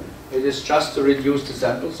 It is just to reduce the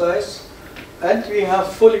sample size. And we have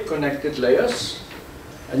fully connected layers.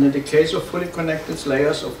 And in the case of fully connected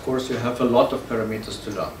layers, of course, you have a lot of parameters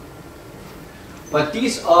to learn. But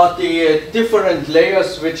these are the different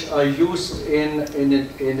layers which are used in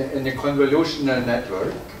a convolutional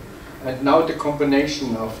network. And now the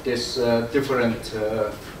combination of these different,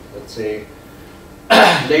 let's say,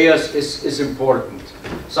 layers is important.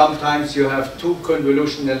 Sometimes you have 2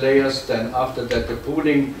 convolutional layers, then after that the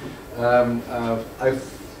pooling. I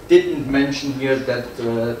didn't mention here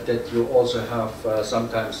that you also have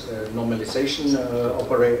sometimes a normalization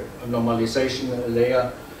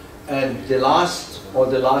layer, and the last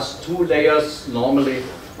 2 layers normally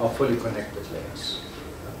are fully connected layers.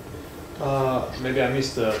 Maybe I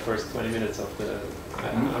missed the first 20 minutes of the.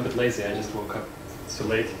 I'm a bit lazy. I just woke up too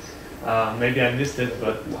late. Maybe I missed it,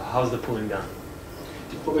 but how's the pooling done?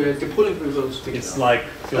 The pooling we will speak It's now. like No,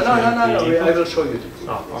 filtering no, the I input? will show you the pooling.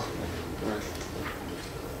 Oh, okay.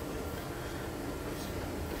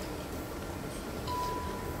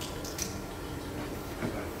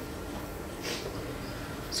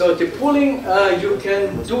 So the pooling, you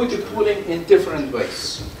can do the pooling in different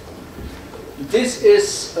ways. This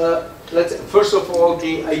is, first of all,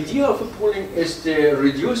 the idea of a pooling is to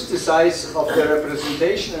reduce the size of the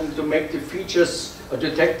representation and to make the features, or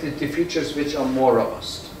detect the features which are more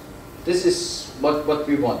robust. This is what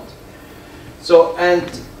we want. So, and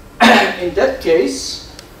in that case,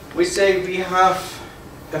 we say we have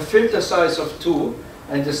a filter size of 2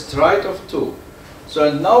 and a stride of 2.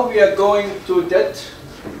 So now we are going to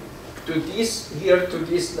these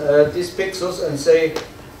pixels and say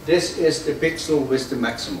this is the pixel with the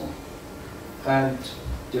maximum, and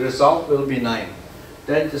the result will be 9.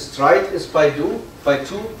 Then the stride is by 2,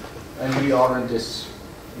 and we are in this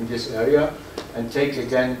area, and take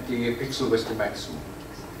again the pixel with the maximum.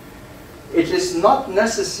 It is not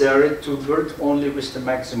necessary to work only with the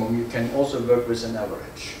maximum. You can also work with an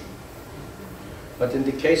average. But in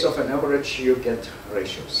the case of an average, you get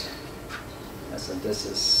ratios. Yes, and this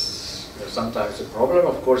is sometimes a problem.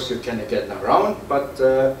 Of course, you can get around, but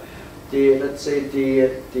let's say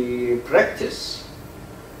the practice,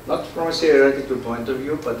 not from a theoretical point of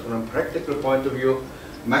view, but from a practical point of view,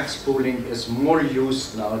 max pooling is more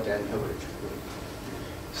used now than average pooling.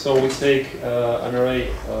 So we take an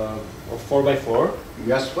array of 4 by 4.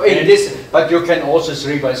 Yes, in this, but you can also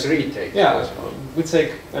 3 by 3 take. Yeah, we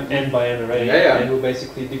take an n by n array, Yeah. and we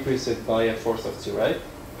basically decrease it by a fourth of 2, right?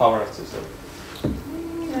 Power of 2, sorry.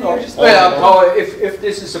 No, well, power, if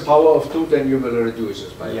this is a power of 2, then you will reduce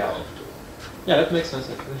it by a power of 2. Yeah, that makes sense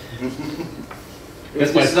actually.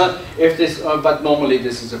 If this, but normally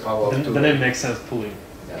this is a power of 2. Then it makes sense pooling.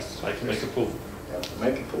 Yes. I can make a pool. Yeah, to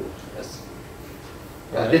make a pool. Yes.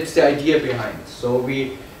 Yeah, Right. that's the idea behind. So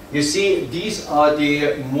you see, these are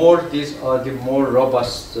the more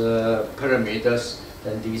robust parameters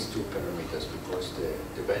than these two parameters because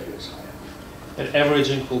the value is higher. And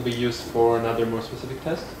averaging will be used for another more specific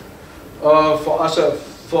test?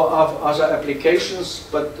 For other applications,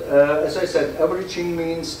 but as I said, averaging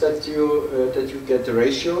means that you get the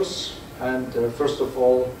ratios, and first of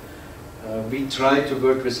all, we try to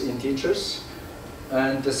work with integers,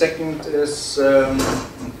 and the second is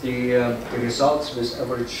the results with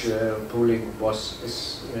average pooling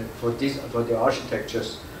for the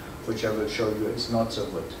architectures, which I will show you, is not so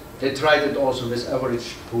good. They tried it also with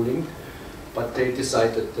average pooling, but they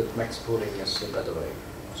decided that max pooling is the better way.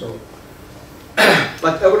 So.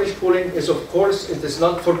 But average pooling is, of course, it is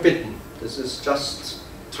not forbidden. This is just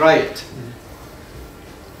try it.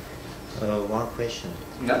 One question.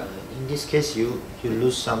 Yeah. In this case, you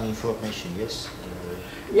lose some information, yes?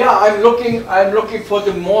 Yeah, I'm looking for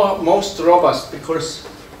the most robust, because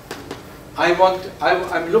I'm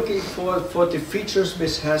looking for the features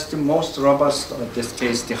which has the most robust, or in this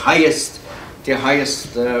case the highest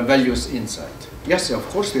values inside. Yes, of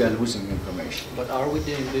course we are losing information. But are we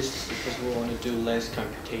doing this because we want to do less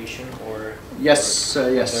computation, or? Yes,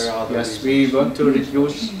 yes, there are other yes. reasons?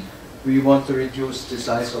 We want to reduce the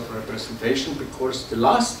size of representation because the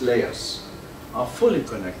last layers are fully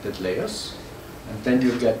connected layers, and then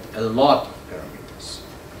you get a lot of parameters.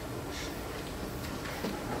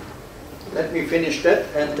 Let me finish that,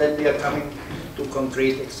 and then we are coming to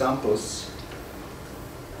concrete examples.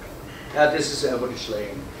 This is average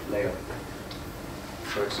layer,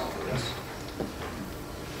 for example. Yes.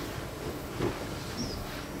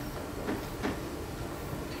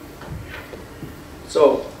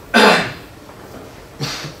 So,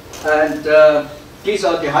 and these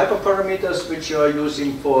are the hyperparameters which you are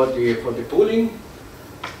using for the pooling.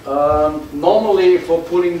 Normally, for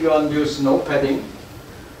pooling, you use no padding.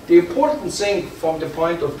 The important thing from the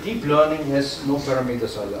point of deep learning is no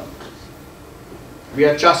parameters are learned. We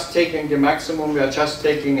are just taking the maximum. We are just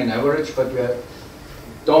taking an average, but we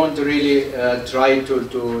don't really try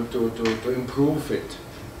to improve it.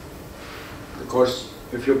 Because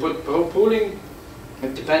if you put pooling,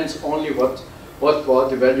 it depends only what were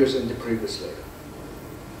the values in the previous layer.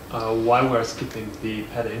 Why we're skipping the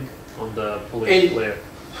padding on the pooling layer?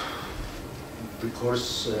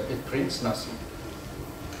 Because it prints nothing.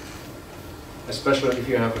 Especially if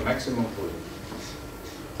you have a maximum pooling.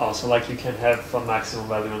 Oh, so like you can have a maximum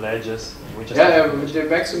value on the edges. We just the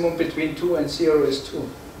maximum between 2 and 0 is 2.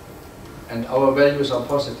 And our values are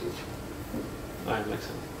positive. That makes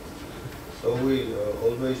sense. So we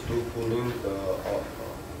always do pooling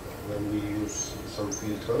when we use some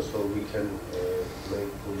filters, so we can make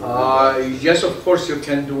pooling. Yes, of course you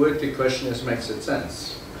can do it. The question is, makes it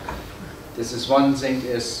sense? This is one thing,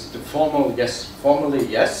 is the formal yes, formally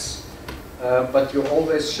yes, but you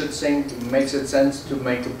always should think, makes it sense to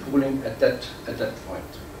make a pooling at that point.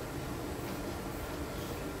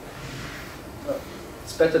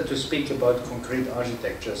 It's better to speak about concrete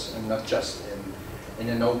architectures and not just in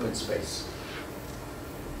an open space.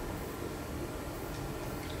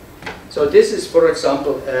 So this is, for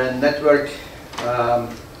example, a network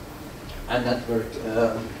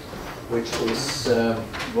which is,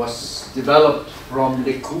 was developed from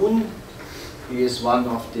LeCun. He is one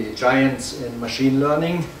of the giants in machine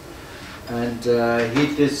learning, and he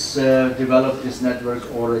developed this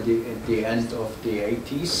network already at the end of the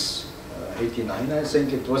 80s, 89 I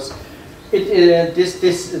think it was.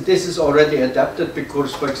 This is already adapted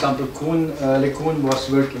because, for example, LeCun was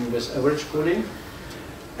working with average pooling.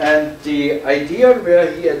 And the idea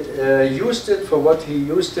where he had used it, for what he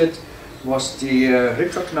used it, was the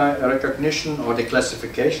recognition or the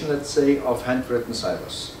classification, let's say, of handwritten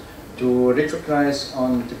ciphers. To recognize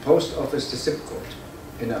on the post office the zip code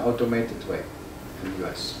in an automated way in the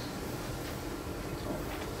US.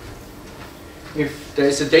 If there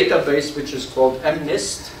is a database which is called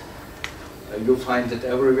MNIST, you find it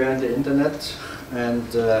everywhere on the internet.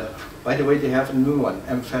 And by the way, they have a new one,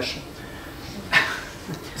 MFashion.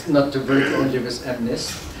 Not to work only with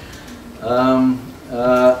MNIST.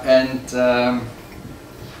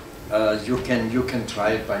 You can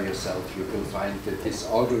try it by yourself. You will find that this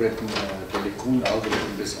algorithm, the LeCun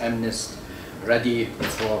algorithm with MNIST, ready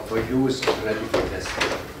for use, ready for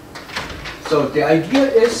testing. So the idea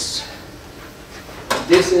is,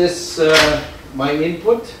 this is my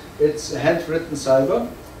input. It's a handwritten cipher,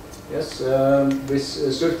 yes, with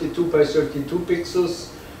 32 by 32 pixels.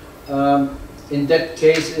 In that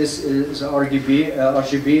case is RGB,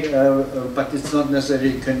 but it's not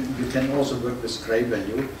necessary. You can also work with gray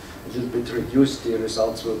value. A little bit reduced, the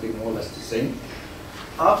results will be more or less the same.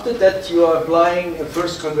 After that, you are applying a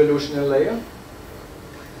first convolutional layer.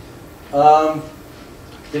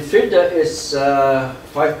 The filter is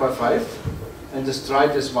 5 by 5, and the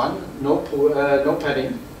stride is 1. No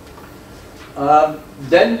padding.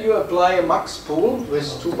 Then you apply a max pool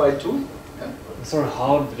with 2 by 2. So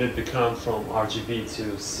how did it become from RGB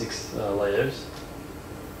to 6 layers?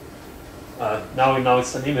 Now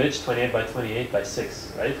it's an image 28 by 28 by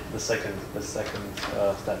 6, right? The second step.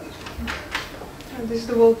 And this is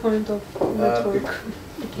the whole point of network.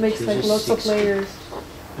 It makes like lots of layers.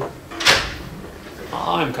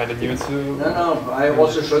 I'm kind of new to. No. I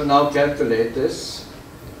also should now calculate this.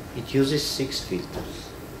 It uses 6 filters.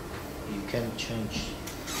 You can change.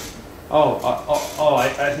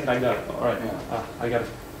 I think I got it. All right, yeah. I got it.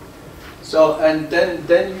 So and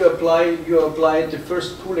then you apply the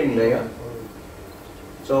first pooling layer.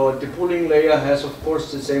 So the pooling layer has, of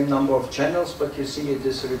course, the same number of channels, but you see it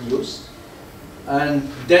is reduced. And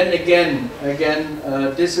then again,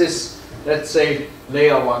 this is, let's say,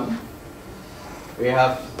 layer 1. We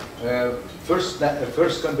have first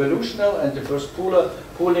convolutional and the first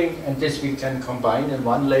pooling, and this we can combine in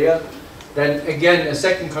one layer. Then again, a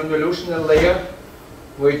second convolutional layer,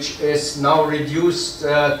 which is now reduced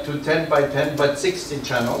to 10 by 10 but 16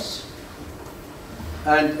 channels,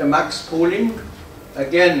 and a max pooling,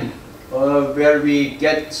 again, where we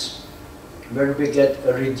get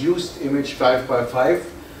a reduced image 5 by 5,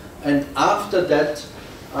 and after that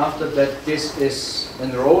this is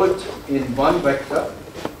enrolled in one vector,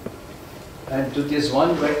 and to this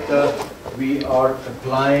one vector we are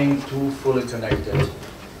applying two fully connected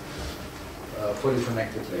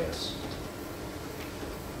layers.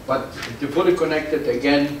 But the fully connected,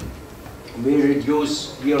 again, we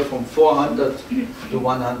reduce here from 400 to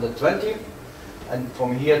 120, and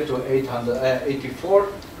from here to 884,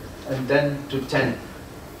 and then to 10.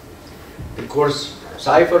 The course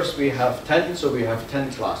ciphers we have 10, so we have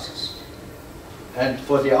 10 classes. And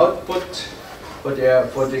for the output, for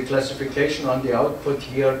the classification on the output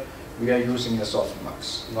here, we are using a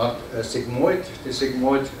softmax, not a sigmoid. The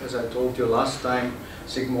sigmoid, as I told you last time,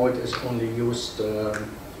 sigmoid is only used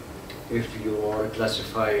if you are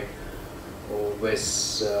classify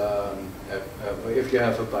with if you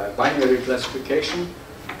have a binary classification.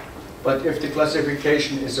 But if the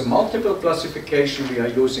classification is a multiple classification, we are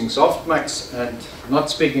using softmax, and not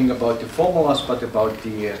speaking about the formulas, but about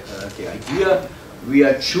the idea. We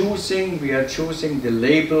are choosing the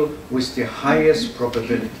label with the highest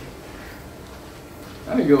probability.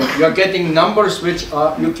 You're getting numbers which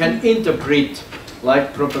you can interpret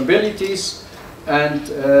like probabilities, and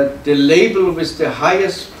the label with the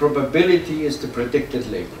highest probability is the predicted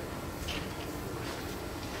label.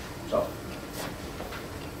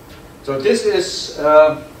 So this is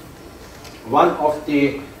one of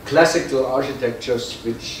the classical architectures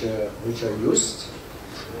which are used.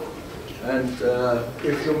 And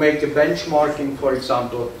if you make a benchmarking, for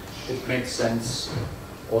example, it makes sense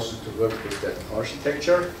also to work with that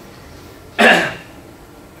architecture.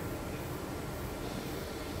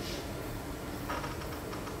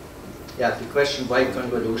 Yeah, the question, why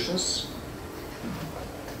convolutions?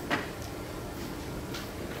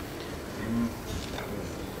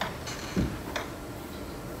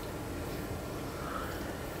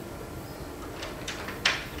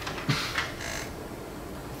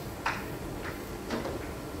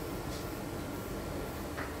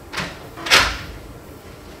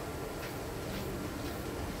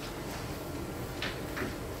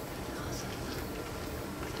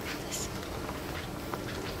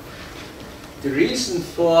 The reason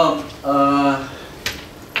for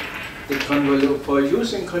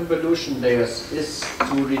using convolution layers is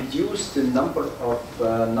to reduce the number of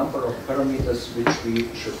parameters which we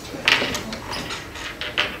should train.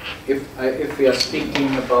 If we are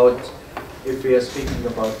speaking about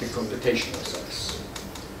the computational size,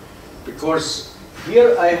 because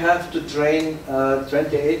here I have to train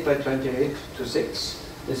 28 by 28 to 6.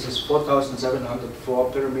 This is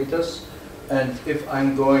 4,704 parameters, and if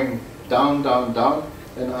I'm going down, down, down,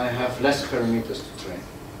 then I have less parameters to train.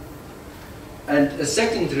 And a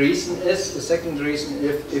second reason is,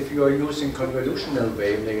 if you are using convolutional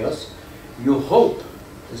wave layers, you hope,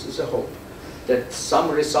 this is a hope, that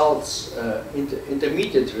some results,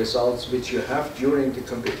 intermediate results which you have during the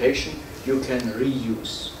computation, you can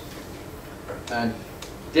reuse. And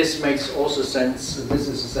this makes also sense, this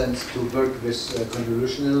is a sense to work with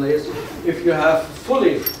convolutional layers. If you have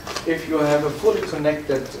a fully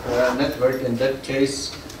connected network, in that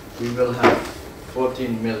case, we will have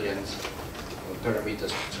 14 million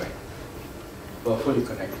parameters to train for a fully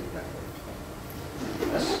connected network.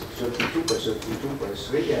 Yes, 32 by 32 by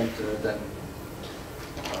 3, and then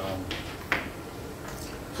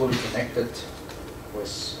fully connected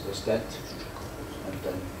with that, and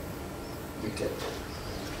then we get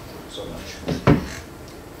so much.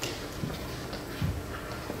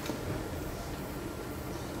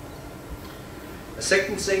 The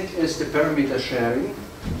second thing is the parameter sharing.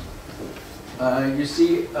 You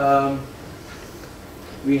see,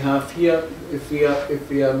 we have here, if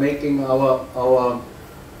we are making our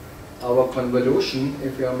convolution,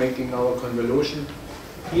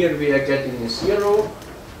 here we are getting a 0,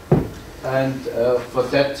 and for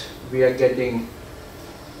that we are getting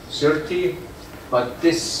 30. But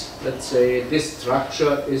this, let's say, this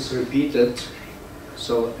structure is repeated,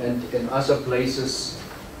 so, and in other places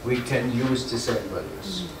we can use the same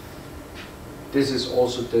values. This is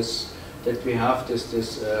also this, that we have this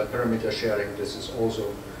parameter sharing. This is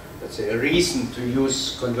also, let's say, a reason to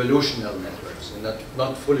use convolutional networks and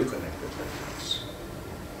not fully connected networks.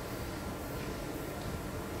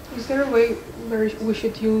 Is there a way where we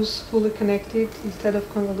should use fully connected instead of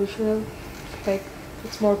convolutional? Like,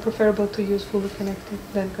 it's more preferable to use fully connected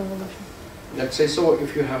than convolution. Let's say so,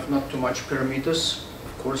 if you have not too much parameters,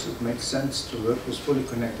 of course it makes sense to work with fully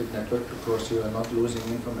connected network because you are not losing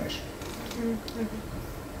information. Okay.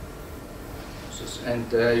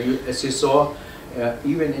 And as you saw,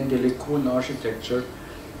 even in the LeCun architecture,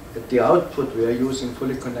 at the output we are using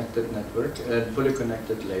fully connected network, fully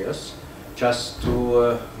connected layers, just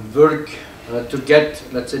to work to get,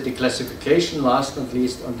 let's say, the classification last and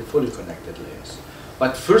least on the fully connected layers.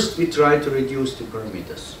 But first we try to reduce the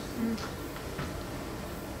parameters.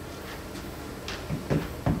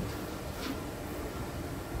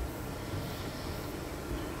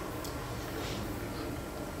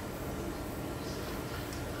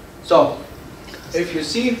 So, if you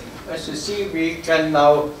see, as you see, we can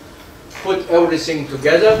now put everything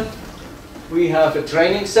together. We have a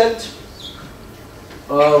training set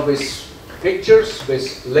with pictures,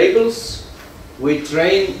 with labels. We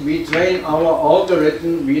train our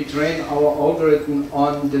algorithm. We train our algorithm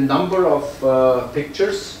on the number of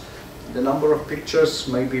pictures. The number of pictures,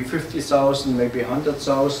 maybe 50,000, maybe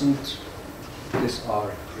 100,000. These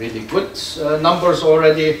are really good numbers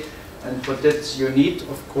already. And for that you need,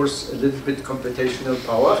 of course, a little bit computational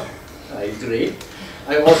power. I agree.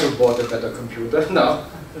 I also bought a better computer now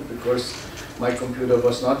because my computer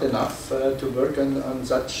was not enough to work on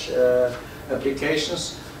such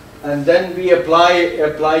applications. And then we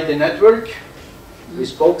apply the network. We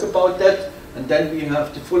spoke about that. And then we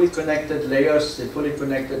have the fully connected layers. The fully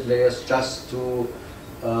connected layers just to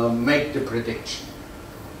make the prediction.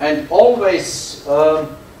 And always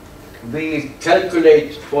we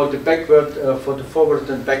calculate for the backward, for the forward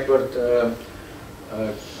and backward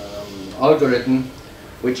algorithm.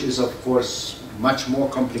 which is of course much more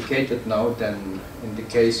complicated now than in the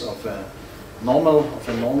case of a normal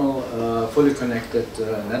fully connected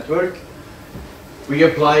network. We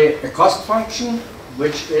apply a cost function,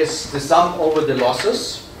 which is the sum over the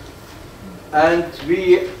losses, and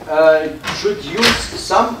we should use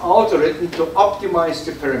some algorithm to optimize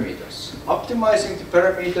the parameters. Optimizing the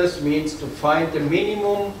parameters means to find a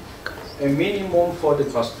minimum for the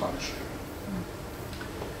cost function.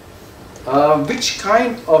 Which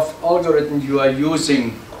kind of algorithm you are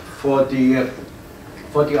using for the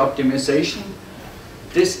optimization?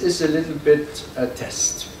 This is a little bit a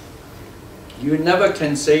test. You never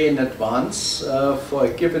can say in advance for a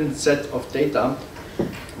given set of data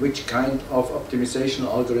which kind of optimization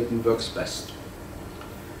algorithm works best.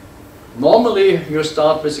 Normally you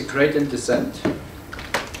start with a gradient descent.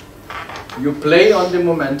 You play on the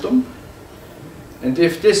momentum, and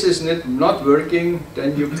if this is not working,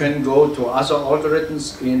 then you can go to other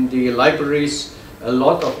algorithms. In the libraries, a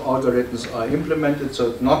lot of algorithms are implemented,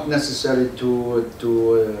 so it's not necessary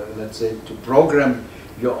let's say, to program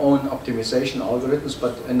your own optimization algorithms.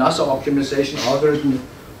 But another optimization algorithm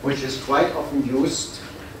which is quite often used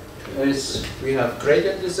is we have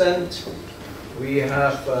gradient descent, we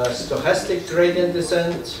have stochastic gradient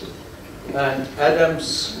descent, and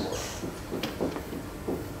Adams.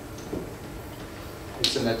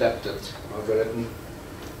 It's an adapted algorithm,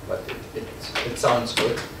 but it sounds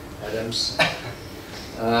good. Adams.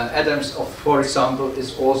 Adams, for example,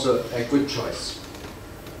 is also a good choice.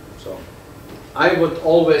 So I would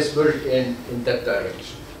always work in that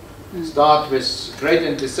direction. Start with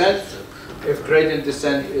gradient descent. If gradient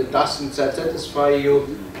descent doesn't satisfy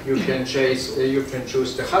you, you can choose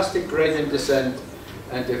stochastic gradient descent,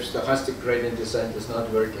 and if stochastic gradient descent is not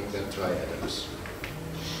working, then try Adams.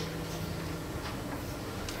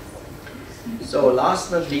 So last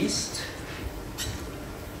but not least,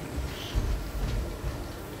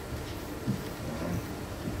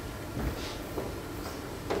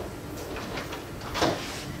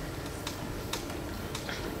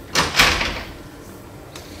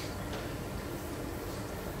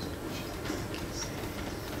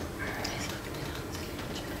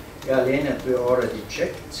 LeNet we already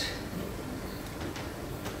checked.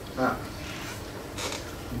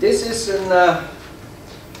 This is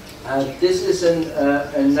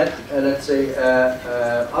let's say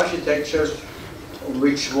architecture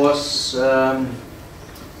which was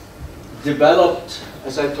developed,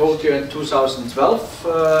 as I told you, in 2012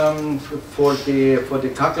 for the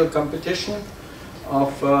Kaggle competition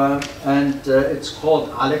and it's called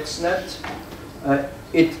AlexNet.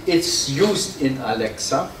 It's used in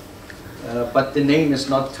Alexa, but the name is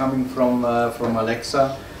not coming from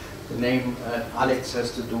Alexa. The name Alex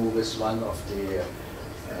has to do with one of the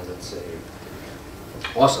let's say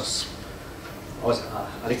authors.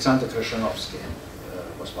 Alexander Krashenovsky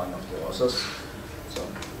was one of the authors. So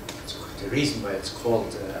it's the reason why it's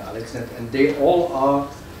called AlexNet, and they all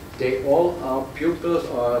are pupils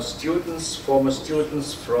or students, former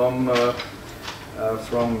students from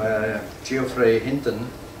Geoffrey Hinton.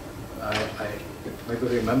 I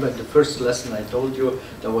could remember the first lesson I told you,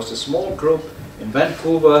 there was a small group in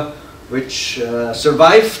Vancouver which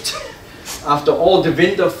survived after all the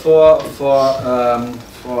winter for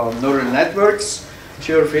neural networks.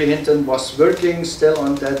 Geoffrey Hinton was working still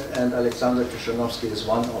on that, and Alexander Krashenovsky is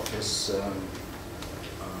one of his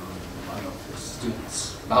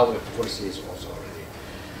students. Now, of course, he is also already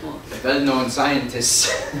a well-known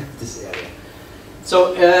scientist in this area.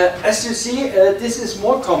 So, as you see, this is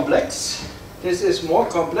more complex. This is more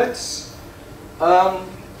complex.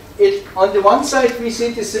 On the one side, we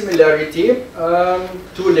see the similarity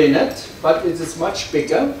to LeNet, but it is much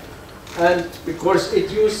bigger, and because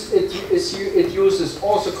it uses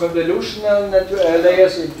also convolutional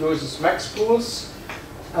layers, it uses max pools,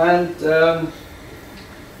 and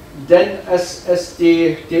then as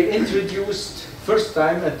they introduced first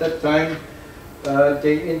time at that time,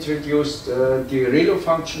 they introduced the ReLU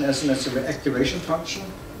function as an activation function.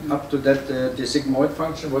 Up to that, the sigmoid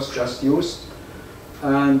function was just used.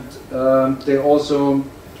 And they also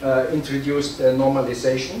introduced a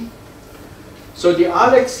normalization. So the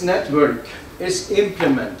Alex network is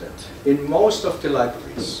implemented in most of the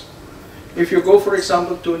libraries. If you go, for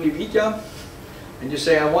example, to NVIDIA and you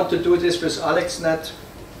say, I want to do this with AlexNet,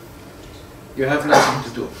 you have nothing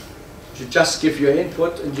to do. You just give your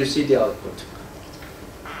input and you see the output.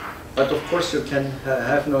 But of course you can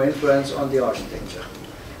have no influence on the architecture.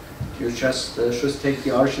 You just should take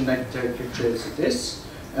the architecture as it is,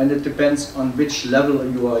 and it depends on which level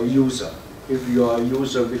you are a user. If you are a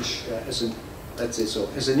user which, let's say so,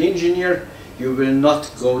 as an engineer, you will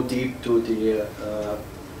not go deep to the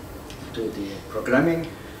programming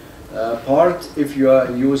part. If you are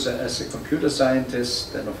a user as a computer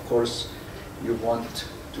scientist, then of course you want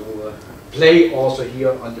to play also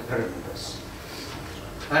here on the parameters.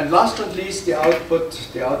 And last but not least, the output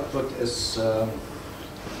is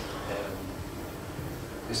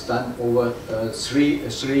done over three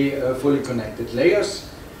fully connected layers.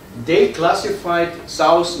 They classified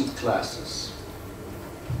 1,000 classes,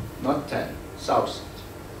 not 10, 1,000.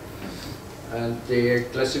 And the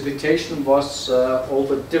classification was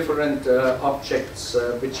over different objects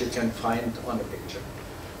which you can find on a picture.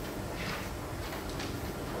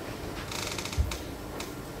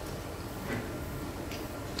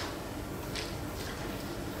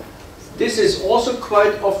 This is also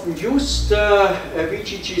quite often used,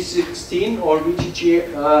 VGG 16 or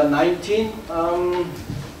VGG 19.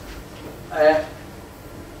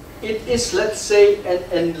 It is, let's say, an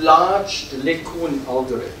enlarged LeNet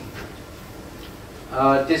algorithm.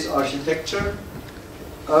 This architecture,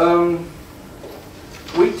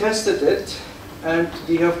 we tested it and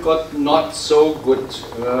we have got not so good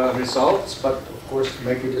results, but of course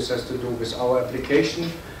maybe this has to do with our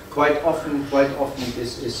application. Quite often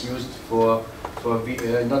this is used for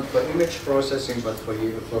not for image processing, but for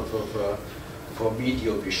video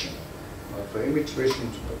vision. Not for image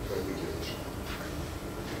vision, but for video vision.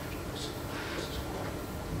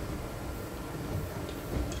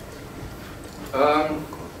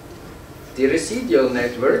 The residual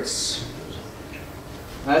networks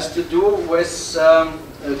has to do with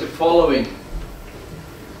the following.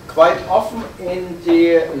 Quite often in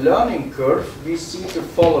the learning curve, we see the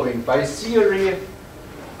following. By theory,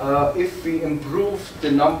 if we improve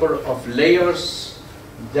the number of layers,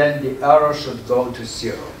 then the error should go to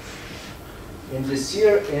 0. In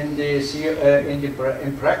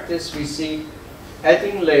practice, we see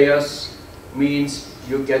adding layers means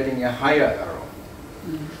you're getting a higher error.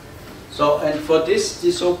 So, and for this,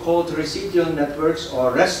 the so-called residual networks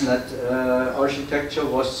or ResNet architecture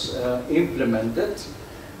was implemented.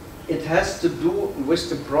 It has to do with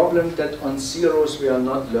the problem that on zeros we are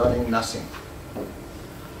not learning nothing.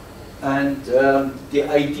 And the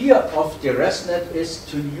idea of the ResNet is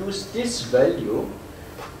to use this value,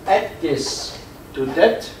 add this to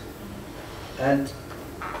that, and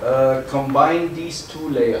combine these two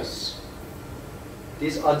layers.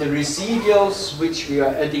 These are the residuals which we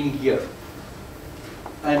are adding here.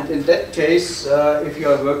 And in that case, if you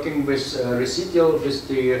are working with residual, with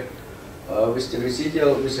a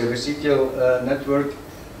residual network,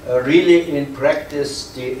 really in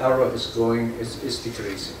practice the error is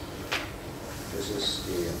decreasing. This is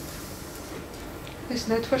the. These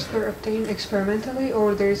networks were obtained experimentally,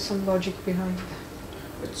 or there is some logic behind?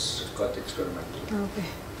 It's got experimental. Okay.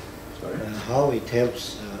 Sorry. How it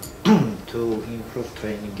helps to improve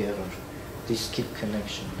training error, this skip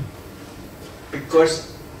connection? Because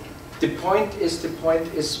the point is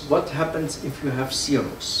what happens if you have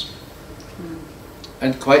zeros.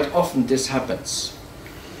 And quite often this happens.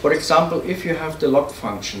 For example, if you have the log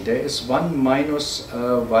function, there is 1 minus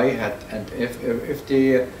y hat, and if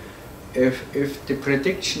the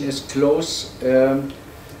prediction is close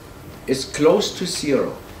to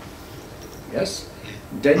 0, yes,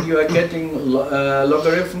 then you are getting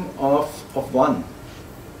logarithm of 1,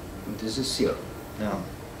 and this is 0. No.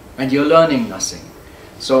 And you're learning nothing.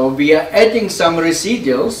 So we are adding some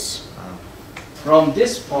residuals from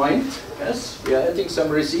this point. Yes, we are adding some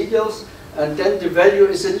residuals, and then the value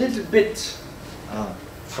is a little bit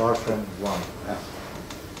far from 1. Yeah.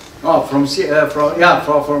 Oh, far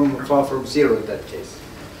from 0 in that case.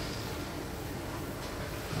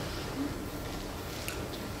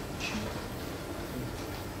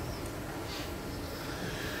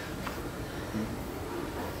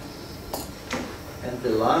 And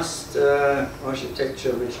the last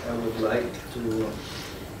architecture which I would like to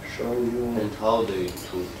show you. And how they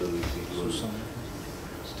choose the residuals?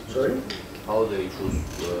 Sorry? How they choose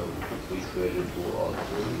which value to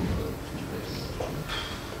output?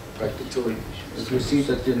 Practically. If you see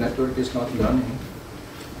that the network is not learning,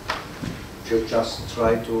 you just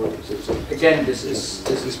try to. Again, this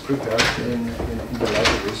is prepared in the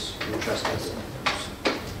libraries. You just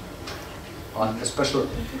on a special.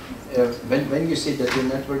 When you see that the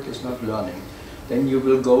network is not learning, then you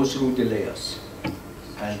will go through the layers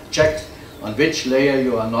and check on which layer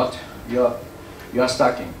you are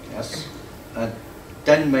stuck in, yes, and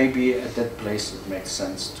then maybe at that place it makes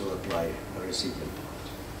sense to apply a residual part.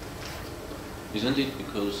 Isn't it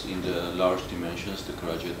because in the large dimensions the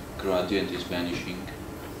gradient is vanishing?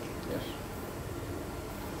 Yes.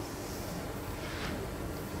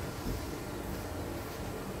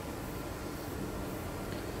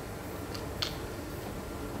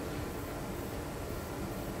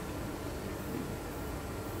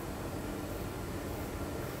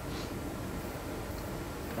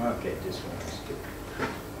 Okay, this one is good.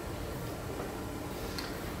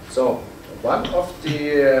 So, one of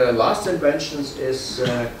the last inventions is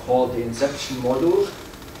called the Inception module.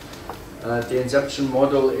 The Inception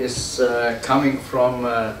model is coming from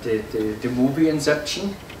the movie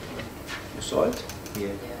Inception. You saw it? Yeah.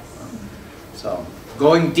 So,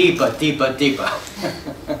 going deeper, deeper, deeper.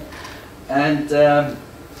 And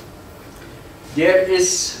there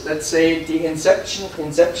is, let's say, the Inception.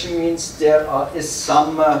 Inception means there is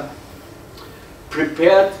some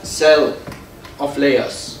prepared cell of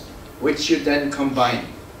layers, which you then combine.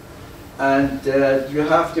 And you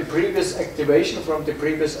have the previous activation. From the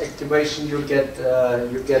previous activation, you get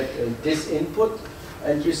this input,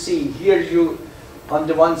 and you see here you, on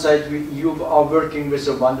the one side, you are working with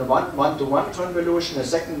a one-to-one convolution, a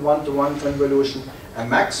second one-to-one convolution, a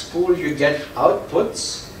max pool. You get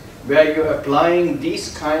outputs where you're applying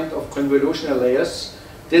these kind of convolutional layers.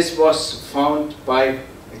 This was found by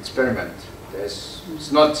experiment.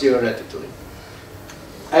 It's not theoretically.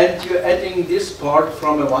 And you're adding this part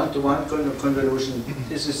from a one-to-one convolution.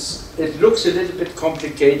 It looks a little bit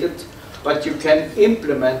complicated, but you can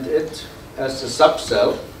implement it as a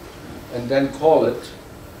subcell and then call it.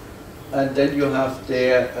 And then you have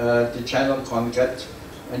the channel concat,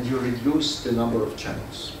 and you reduce the number of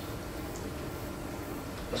channels.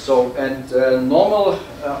 So, and normal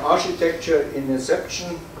architecture in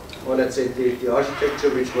Inception, or let's say the architecture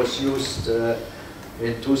which was used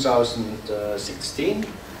in 2016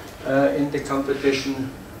 in the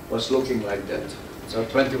competition was looking like that. So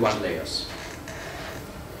 21 layers.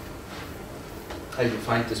 And you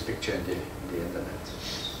find this picture in the internet.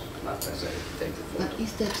 Not as I take a photo. But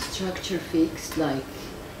is that structure fixed, like?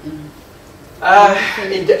 No,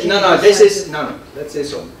 let's say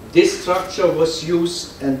so. This structure was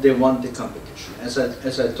used and they won the competition. As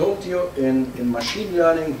I told you, in machine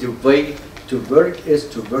learning, the way to work is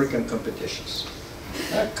to work in competitions.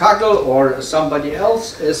 Kaggle or somebody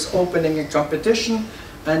else is opening a competition,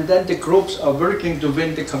 and then the groups are working to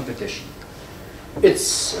win the competition.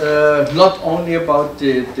 It's not only about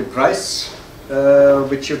the prize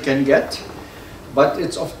which you can get, but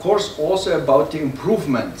it's of course also about the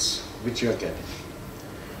improvements which you're getting.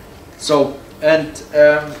 So, and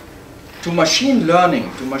to machine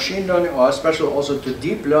learning, or especially also to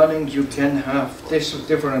deep learning, you can have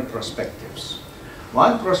different perspectives.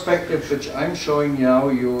 One perspective which I'm showing now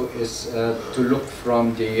you is to look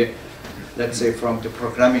from the, let's say, from the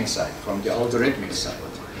programming side, from the algorithmic side.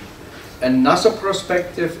 Another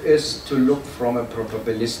perspective is to look from a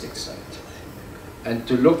probabilistic side, and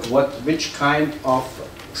to look which kind of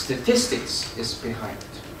statistics is behind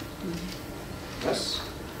it. Yes,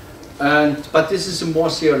 but this is a more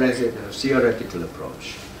theoretical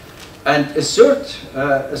approach. And a third,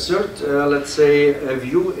 let's say,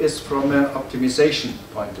 view is from an optimization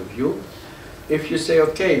point of view. If you say,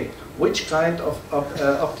 okay, which kind of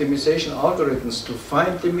optimization algorithms to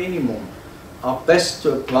find the minimum are best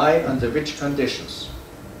to apply under which conditions?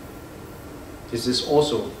 This is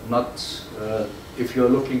also not, if you're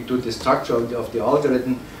looking to the structure of the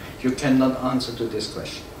algorithm, you cannot answer to this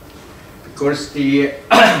question. Because the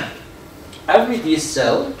every D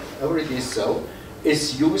cell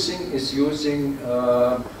is using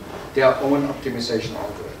their own optimization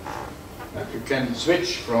algorithm. You can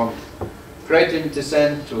switch from gradient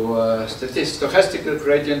descent to statistical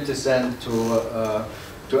gradient descent to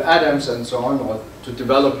atoms and so on, or to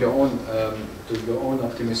develop your own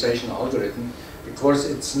optimization algorithm, because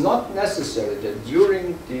it's not necessary that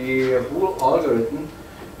during the whole algorithm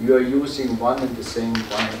you are using one and the same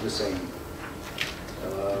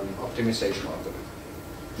optimization algorithm.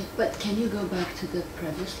 But can you go back to the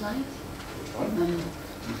previous slide? Which one?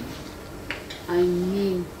 I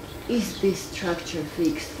mean, is this structure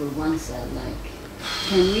fixed for one cell? Like,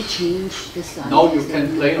 can we change the size? No, you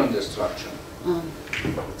can play on the structure.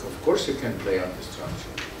 Of course you can play on the structure.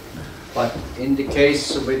 But in the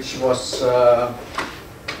case which was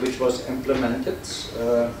implemented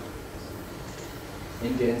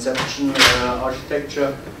in the Inception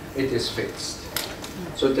architecture, it is fixed,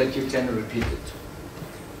 so that you can repeat it.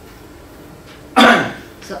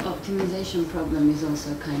 So optimization problem is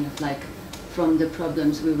also kind of like from the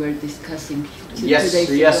problems we were discussing Yes, 2 days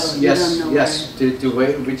yes, ago. yes. The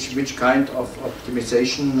way which kind of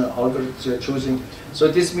optimization algorithms you're choosing. So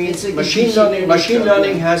this means machine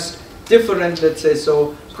learning has different, let's say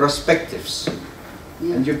so, perspectives.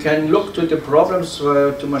 Yeah. And you can look to the problems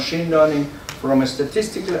to machine learning from a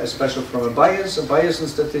statistical, especially from a bias and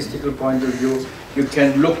statistical point of view. You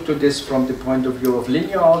can look to this from the point of view of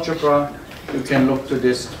linear algebra. You can look to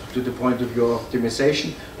this to the point of view of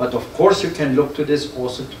optimization, but of course you can look to this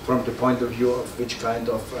also from the point of view of which kind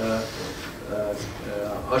of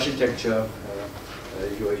architecture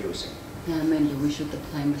you are using. Yeah, maybe we should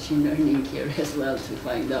apply machine learning here as well to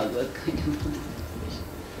find out what kind of optimization.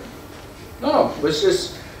 No, this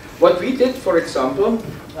is what we did, for example.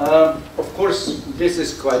 Of course, this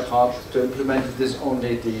is quite hard to implement. This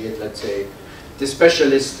only the, let's say, the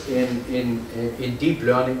specialists in deep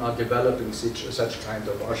learning are developing such kind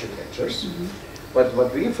of architectures. Mm-hmm. But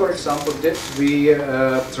what we, for example, did, we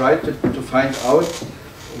tried to find out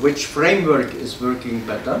which framework is working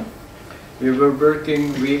better. We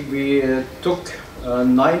took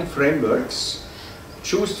 9 frameworks,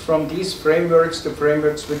 choose from these frameworks the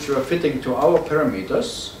frameworks which were fitting to our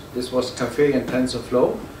parameters. This was Caffe and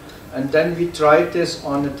TensorFlow. And then we tried this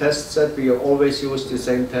on a test set. We always use the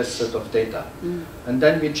same test set of data. Mm. And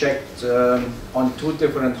then we checked on 2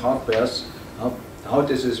 different hardwares how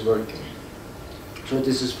this is working. So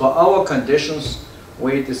this is for our conditions.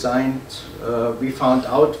 We designed, we found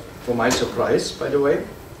out, for my surprise, by the way,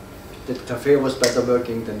 that Caffe was better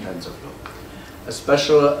working than TensorFlow.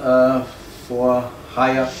 Especially for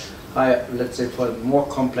higher, let's say for more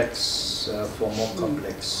complex,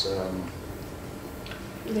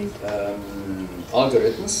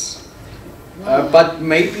 algorithms. But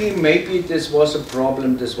maybe this was a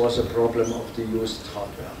problem. This was a problem of the used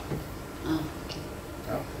hardware. Oh, okay.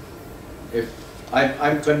 Yeah. If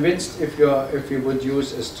I'm convinced, if you would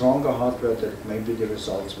use a stronger hardware, that maybe the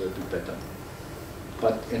results will be better.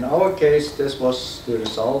 But in our case, this was the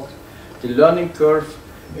result. The learning curve.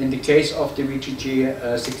 In the case of the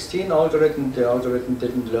VGG16 algorithm, the algorithm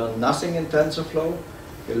didn't learn nothing in TensorFlow.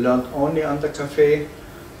 It learned only under Caffe.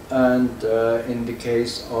 And in the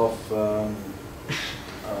case of the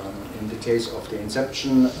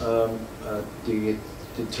Inception, the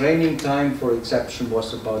training time for Inception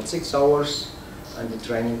was about 6 hours, and the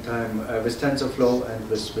training time with TensorFlow and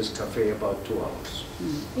with Caffe about 2 hours.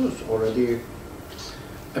 It was already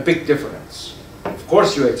a big difference. Of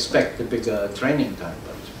course, you expect a bigger training time,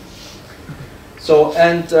 but so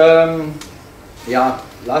yeah.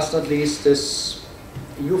 Last but not least, this.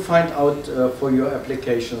 You find out for your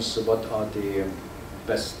applications what are the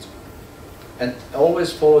best, and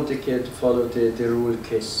always follow the rule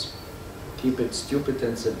KISS. Keep it stupid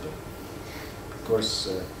and simple. Because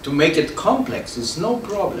to make it complex is no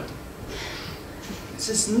problem. This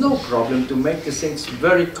is no problem to make the things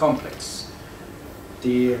very complex.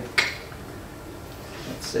 The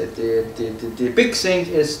big thing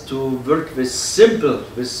is to work with simple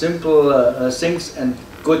things and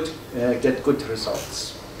get good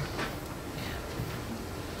results.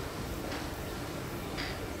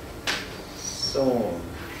 So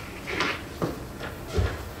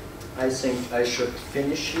I think I should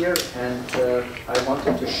finish here, and I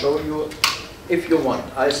wanted to show you, if you want.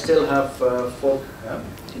 I still have 4.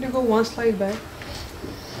 Can you go 1 slide back?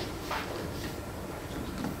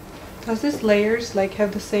 Does these layers like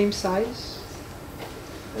have the same size?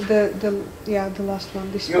 The last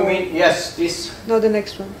one. This. You mean yes, this? No, the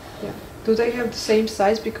next one. Yeah. Do they have the same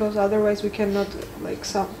size? Because otherwise we cannot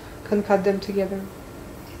can cut them together.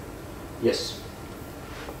 Yes.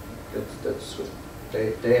 That's what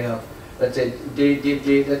they have. Let's say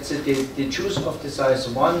the choose of the size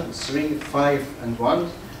 1, 3, 5, and 1.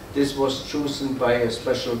 This was chosen by a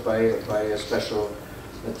special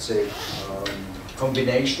let's say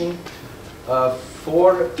combination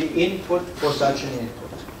for the input for such an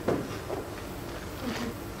input.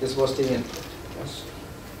 This was the input. Yes.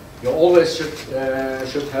 You always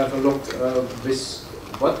should have a look with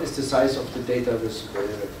what is the size of the data with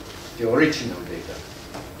the original data.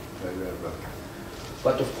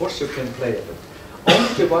 But of course you can play it.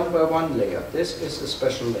 Only the 1-by-1 layer. This is a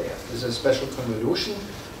special layer. This is a special convolution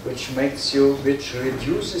which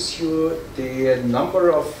reduces the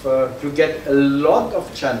number of. You get a lot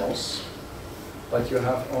of channels, but you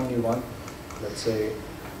have only one. Let's say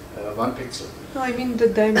 1 pixel. No, I mean the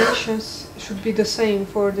dimensions should be the same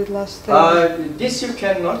for the last. This you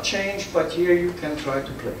cannot change, but here you can try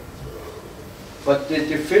to play. But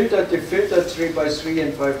the filter 3x3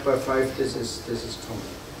 and 5x5, this is common.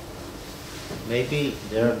 Maybe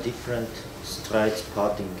there are different strides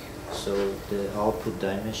padding, so the output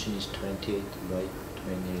dimension is 28 by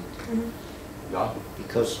 28. Mm-hmm. Yeah.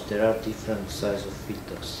 Because there are different size of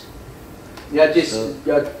filters. Yeah, this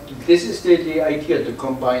is the idea to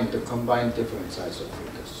combine different size of filters.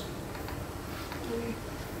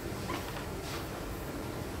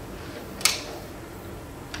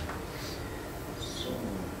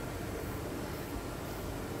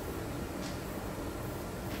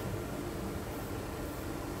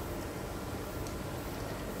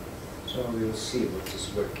 So we will see what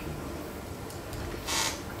is working.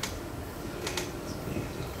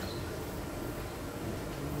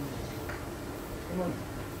 Come on.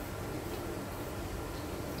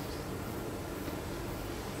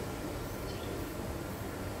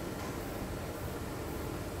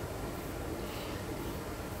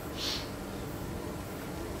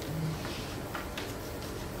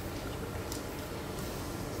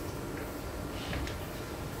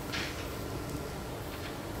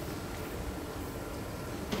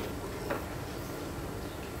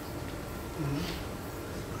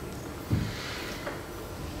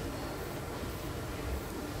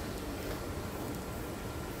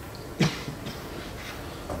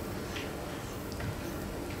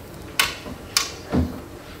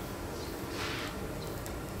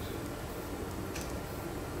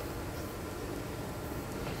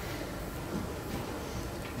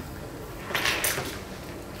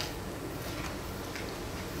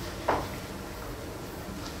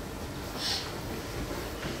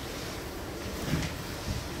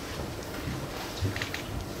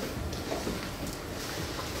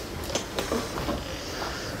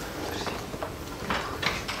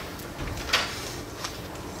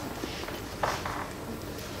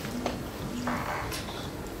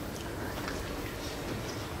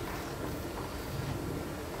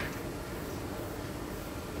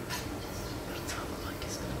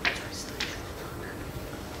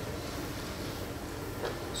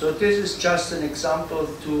 So this is just an example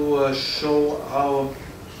to show how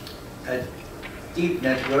a deep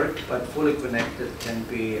network, but fully connected, can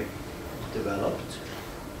be developed.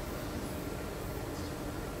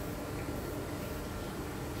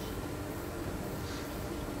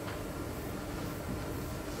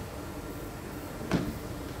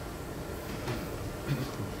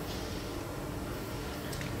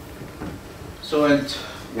 So, and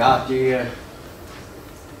yeah, the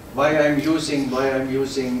why I'm using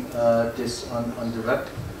this on the web.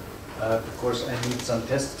 Of course, I need some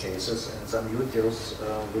test cases and some utils,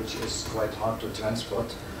 which is quite hard to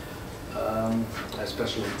transport,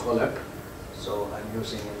 especially in Colab. So I'm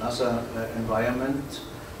using another environment.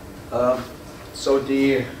 So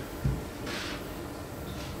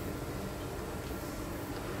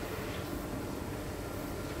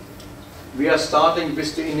we are starting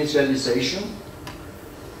with the initialization.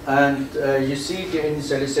 And you see the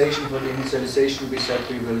initialization. For the initialization, we said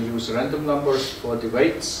we will use random numbers for the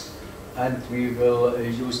weights, and we will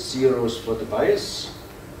use zeros for the bias.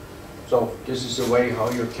 So this is a way how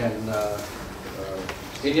you can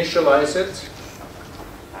initialize it.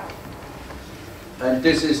 And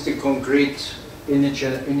this is the concrete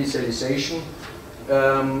initialization.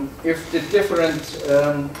 If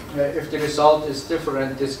the result is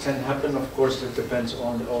different, this can happen. Of course, it depends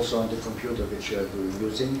also on the computer which you are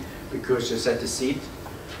using, because you set the seed,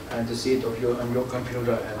 and the seed on your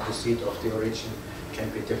computer and the seed of the origin can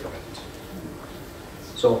be different.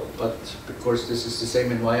 So, but because this is the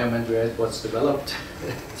same environment where it was developed,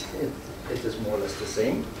 it is more or less the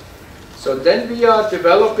same. So then we are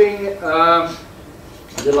developing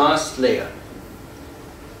the last layer.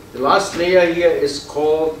 The last layer here is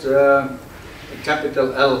called a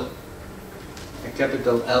capital L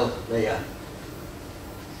layer.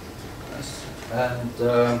 Yes. And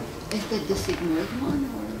is that the sigmoid one?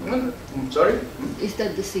 Or? Sorry? Is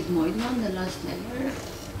that the sigmoid one, the last layer?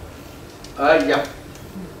 Yeah.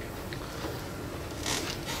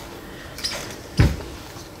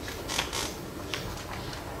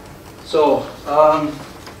 So,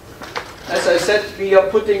 as I said, we are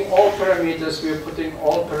putting all parameters. We are putting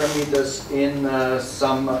all parameters in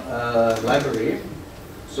some library.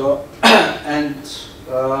 So, and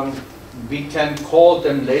we can call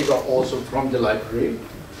them later also from the library.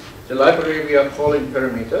 The library we are calling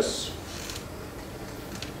parameters.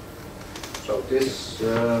 So this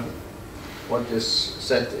what is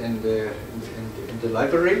set in the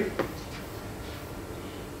library.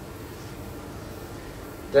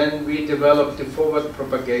 Then we develop the forward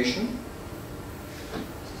propagation.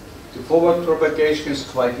 The forward propagation is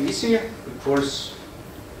quite easy because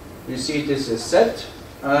you see this is set,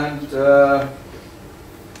 and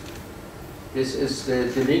this is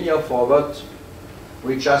the linear forward.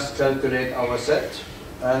 We just calculate our set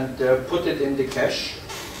and put it in the cache.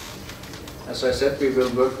 As I said, we will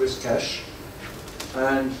work with cache,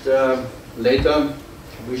 and later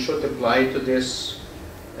we should apply to this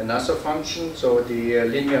another function, so the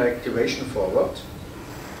linear activation forward.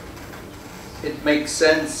 It makes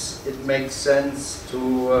sense. It makes sense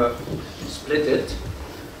to split it.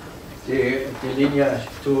 The linear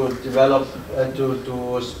to develop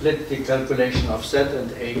to split the calculation of Z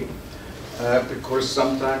and A, because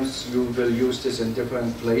sometimes you will use this in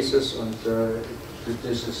different places, and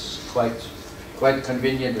this is quite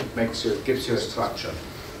convenient. It gives you a structure.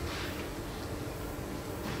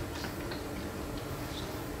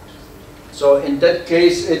 So in that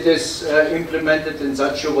case, it is implemented in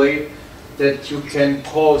such a way that you can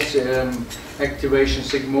call activation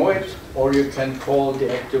sigmoid, or you can call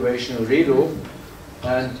the activation reloop,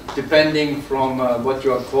 and depending from what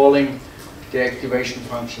you are calling, the activation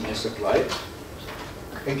function is applied.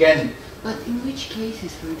 Again. But in which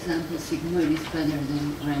cases, for example, sigmoid is better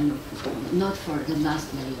than random? Not for the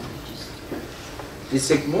last layer, just. The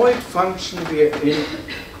sigmoid function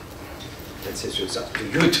that's it's up to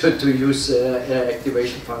you to use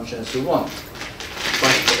activation function as you want.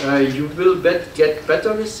 But you will get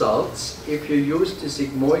better results if you use the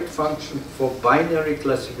sigmoid function for binary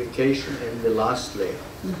classification in the last layer.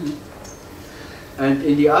 Mm-hmm. And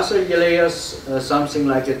in the other layers, something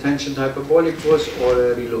like a tangent hyperbolicus or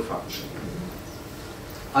a ReLU function.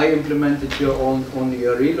 I implemented here only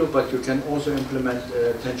a ReLU, but you can also implement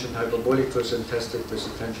tangent hyperbolicus and test it with a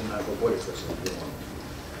tangent hyperbolicus if you want.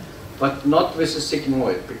 But not with a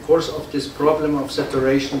sigmoid, because of this problem of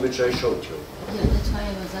saturation which I showed you. Yeah, that's why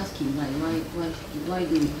I was asking, why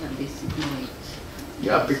do we have this sigmoid?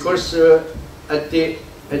 Yeah, because at the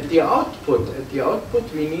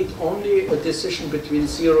output we need only a decision between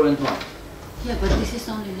 0 and 1. Yeah, but this is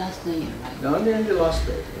only last layer, right? Only in the last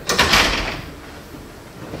layer, yes.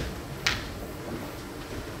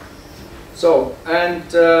 So,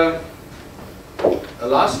 and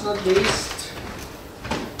last not least,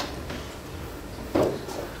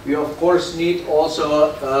 we of course need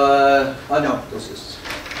also, oh no, this is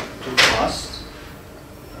too fast.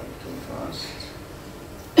 Too fast.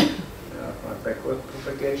 Yeah, my backward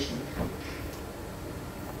propagation.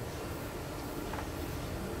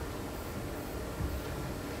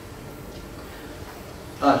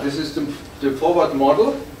 This is the forward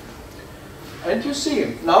model. And you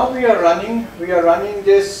see, now we are running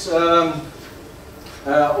this over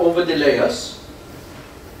the layers.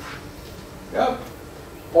 Yeah.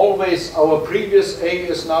 Always our previous A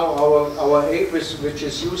is now our A which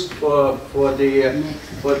is used for the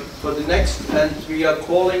next, and we are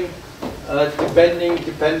calling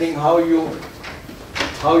depending how you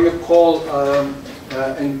call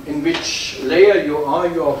in which layer you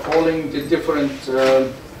are calling the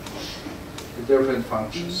different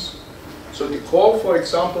functions. So the call, for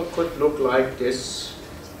example, could look like this.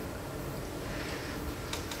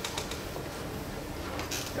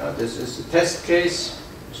 Yeah, this is the test case.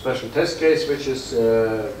 Special test case which is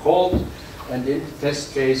called, and in the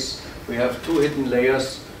test case we have two hidden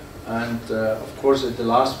layers, and of course at the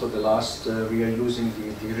last we are using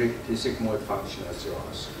the sigmoid function as you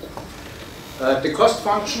asked. The cost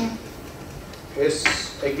function is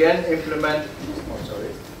again implemented. Oh,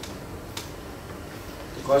 sorry.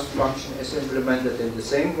 The cost function is implemented in the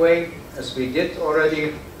same way as we did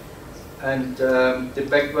already, and the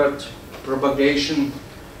backward propagation.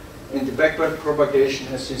 In the backward propagation,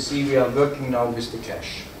 as you see, we are working now with the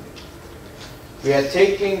cache. We're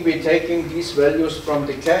taking these values from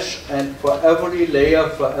the cache, and for every layer,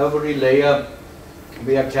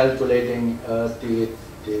 we are calculating the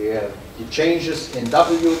changes in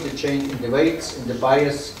W, the change in the weights, in the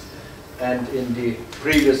bias, and in the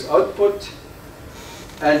previous output,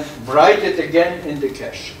 and write it again in the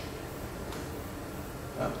cache.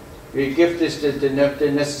 We give this the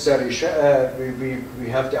necessary, we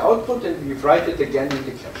have the output and we write it again in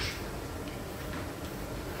the cache.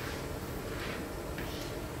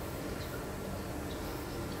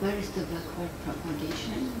 Where is the backward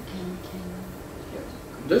propagation? Yes.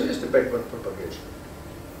 This is the backward propagation.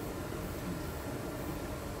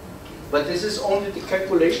 Okay. But this is only the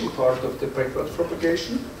calculation part of the backward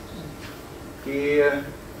propagation.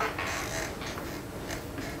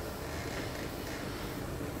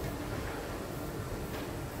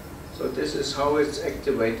 So this is how it's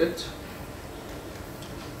activated.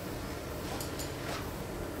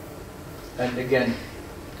 And again,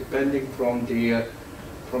 depending from the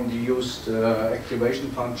used activation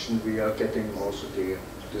function, we are getting also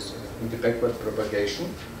this in the backward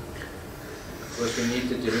propagation, because we need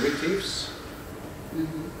the derivatives.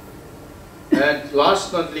 Mm-hmm. And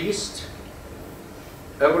last not least,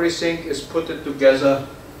 everything is put together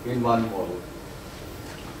in one model.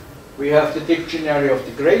 We have the dictionary of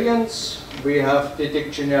the gradients, we have the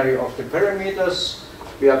dictionary of the parameters,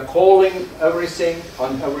 we are calling everything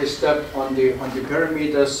on every step on the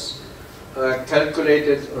parameters,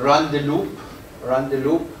 calculated, run the loop.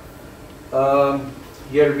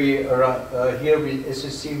 Here as you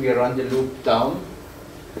see, we run the loop down.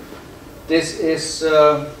 This is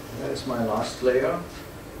There's my last layer.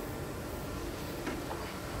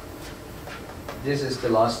 This is the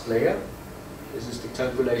last layer. This is the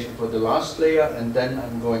calculation for the last layer, and then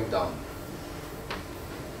I'm going down.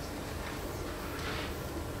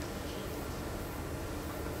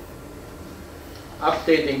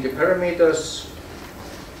 Updating the parameters,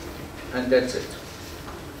 and that's it.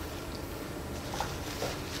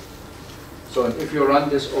 So if you run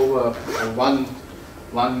this over one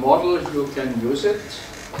model, you can use it.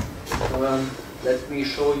 Let me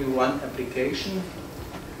show you one application.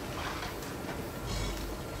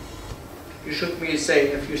 You should me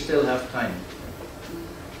say if you still have time.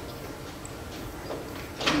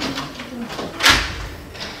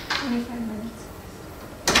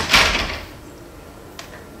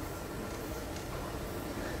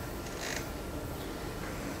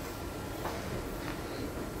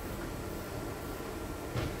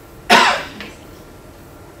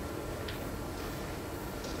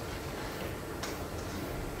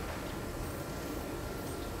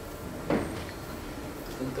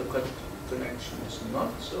 Connection is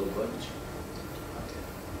not so good.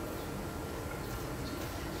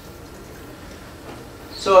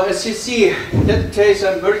 So as you see, in that case,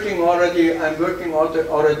 I'm working already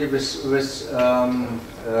with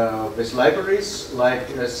libraries like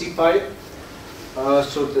CPy.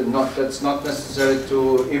 So that's not necessary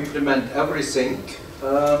to implement everything.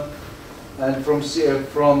 And from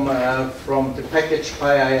the package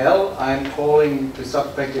PyIL, I'm calling the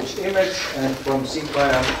subpackage image, and from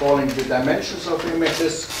CPy, I'm calling the dimensions of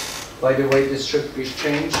images. By the way, this should be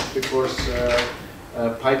changed because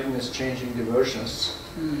Python is changing the versions.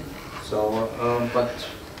 So, but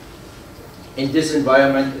in this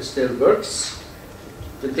environment, it still works.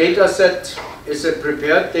 The data set is a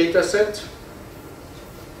prepared data set.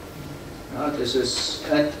 This is,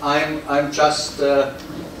 and I'm just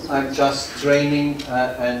training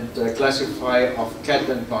and classify of cat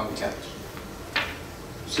and non-cat.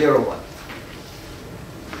 0, 1.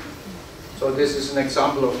 So this is an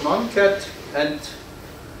example of non-cat, and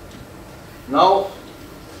now,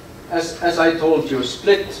 as I told you,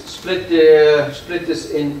 split this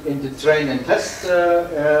in the train and test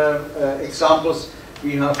examples.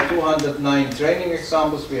 We have 209 training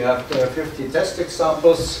examples. We have 50 test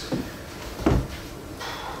examples.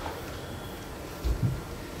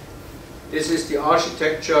 This is the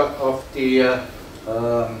architecture of the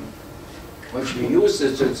which we use.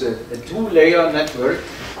 It's a two-layer network.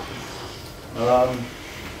 Of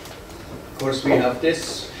course, we have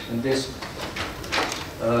this and this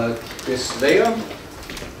layer.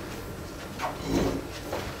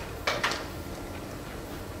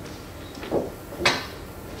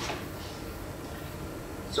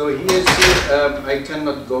 So here you see, I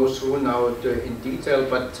cannot go through now in detail,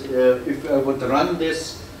 but if I would run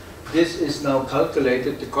this. This is now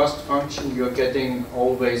calculated, the cost function you're getting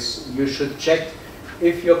always. You should check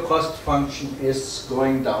if your cost function is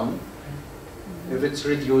going down, if it's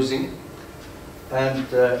reducing. And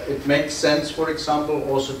it makes sense, for example,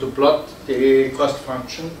 also to plot the cost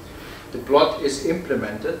function. The plot is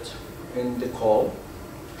implemented in the call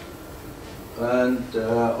and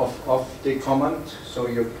of the command. So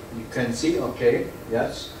you can see, okay,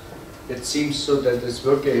 yes, it seems so that this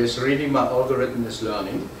worker is reading, my algorithm is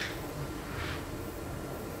learning.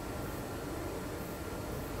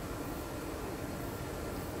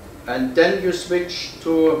 And then you switch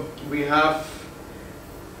to, we have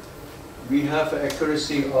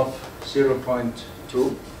accuracy of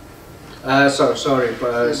 0.2.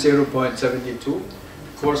 0.72. Of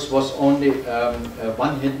course, was only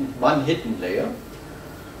one hidden layer.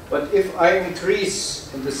 But if I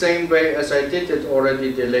increase in the same way as I did it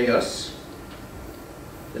already, the layers,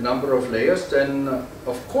 the number of layers, then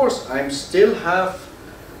of course I still have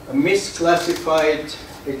misclassified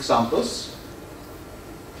examples.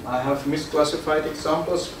 I have misclassified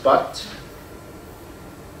examples, but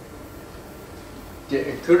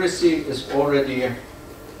the accuracy is already at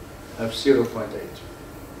 0.8.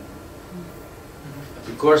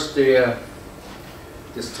 Because the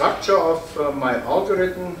structure of my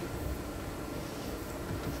algorithm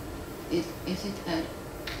is it at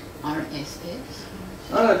RSS?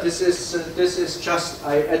 No, this is just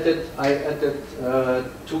I added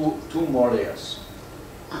two more layers.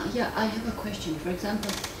 Yeah, I have a question. For example,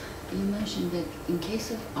 you mentioned that in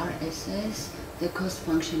case of RSS, the cost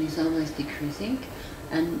function is always decreasing.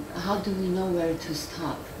 And how do we know where to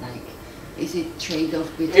stop? Like, is it trade-off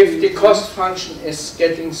between... If the cost function is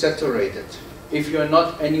getting saturated, if you're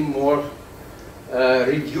not anymore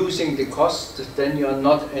reducing the cost, then you're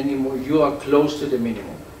not anymore, you are close to the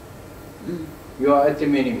minimum. You are at the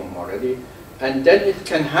minimum already. And then it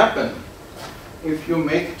can happen if you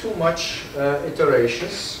make too much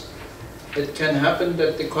iterations, it can happen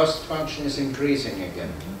that the cost function is increasing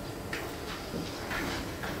again.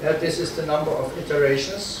 Yeah, this is the number of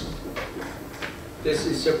iterations. This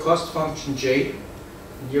is your cost function j.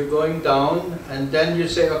 You're going down, and then you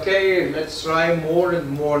say, okay, let's try more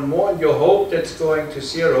and more and more, and you hope that's going to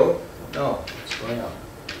 0. No, it's going up.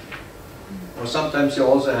 Or sometimes you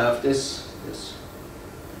also have this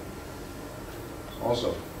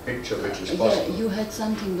also picture which is possible. Yeah, you had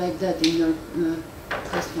something like that in your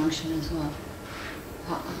cost function as well.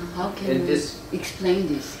 How can we explain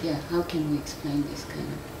this? Yeah, how can we explain this kind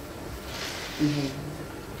of behavior?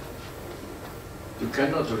 You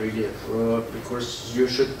cannot really, because you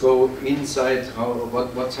should go inside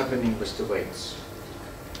what's happening with the weights.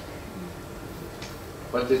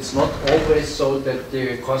 But it's not always so that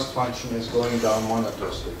the cost function is going down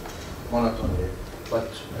monotonely. But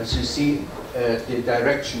as you see, the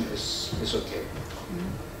direction is okay.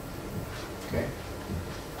 Okay.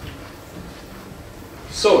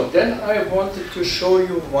 So then I wanted to show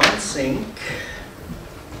you one thing.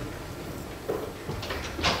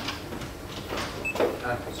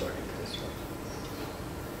 Sorry, this one.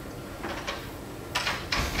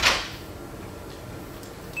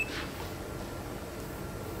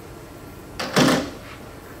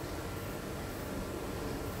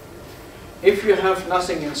 If you have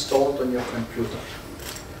nothing installed on your computer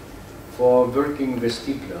for working with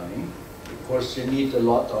deep learning, of course you need a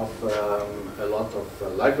lot of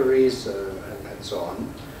libraries and so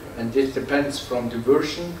on, and this depends from the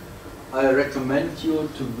version. I recommend you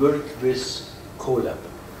to work with Colab.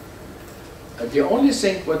 The only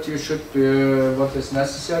thing what you should what is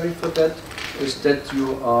necessary for that is that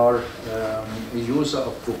you are a user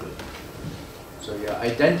of Google. So you are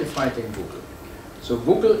identified in Google. So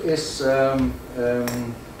Google is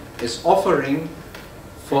offering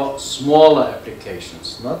for smaller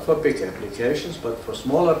applications, not for big applications, but for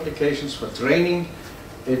small applications, for training.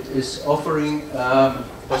 It is offering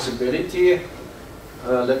possibility.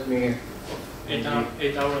 Let me. 8 hours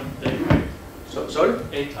a day. So, sorry?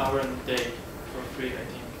 8 hours a day for free, I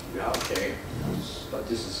think. Yeah, okay. But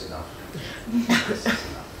this is enough. This is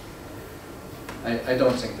enough. I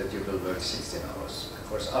don't think that you will work 16 hours. Of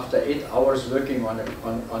course, after 8 hours working on a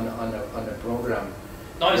program.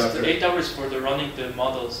 No, it's 8 hours for the running the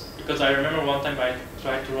models. Because I remember one time I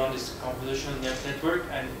tried to run this convolutional network,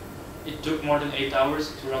 and it took more than 8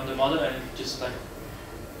 hours to run the model, and it just like.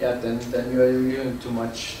 Yeah, then you are using too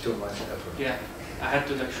much effort. Yeah, I had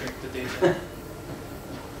to like shrink the data.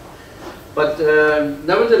 But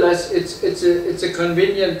nevertheless, it's a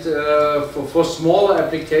convenient for smaller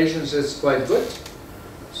applications. It's quite good.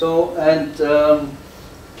 So and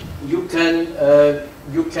you can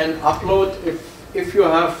upload if you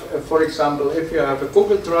have, for example, if you have a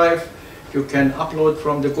Google Drive, you can upload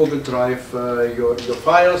from the Google Drive your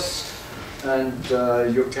files, and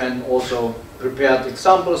you can also prepare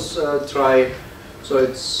examples. Try. So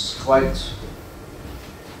it's quite.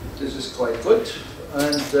 This is quite good,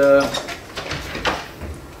 and.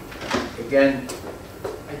 Again,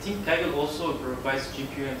 I think Kaggle also provides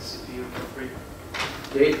GPU and CPU for free.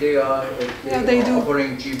 They are they do.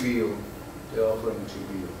 offering GPU. They are offering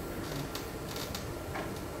GPU.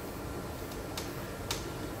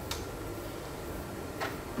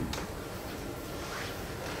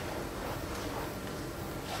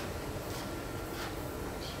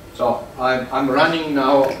 So I'm running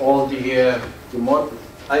now all the mod.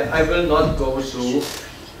 I will not go through.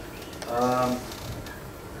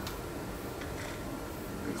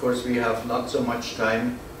 Because we have not so much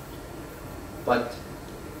time, but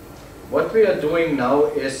what we are doing now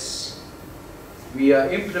is we are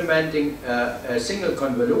implementing a single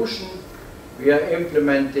convolution. We are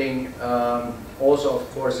implementing also, of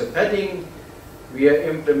course, a padding. We are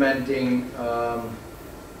implementing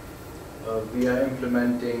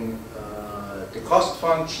the cost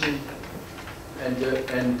function and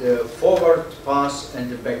the forward pass and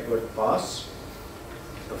the backward pass.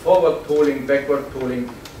 The forward pooling, backward pooling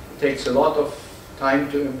takes a lot of time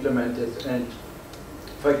to implement it. And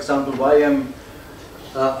for example,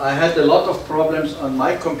 I had a lot of problems on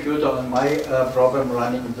my computer, on my program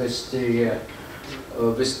running with the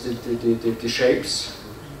shapes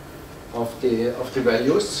of the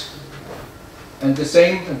values. And the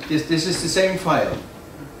same, this is the same file.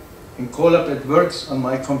 In Colab it works, on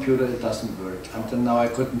my computer it doesn't work. Until now I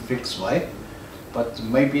couldn't fix why. But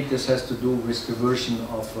maybe this has to do with the version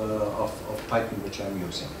of Python which I'm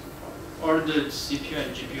using. Or the CPU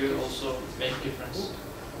and GPU also make difference.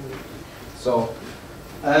 So,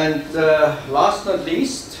 and last not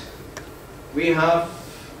least, we have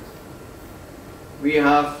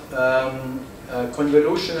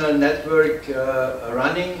convolutional network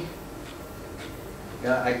running.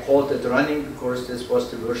 Yeah, I called it running because this was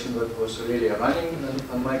the version that was really running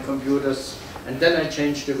on my computers. And then I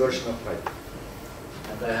changed the version of Python.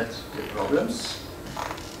 And I had the problems.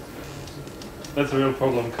 That's a real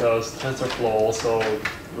problem because TensorFlow also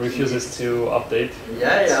refuses to update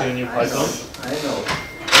to new Python. I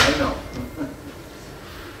know.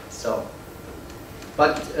 So,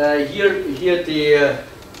 but here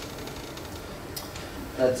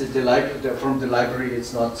from the library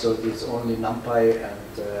it's not, so it's only NumPy and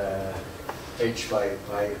H by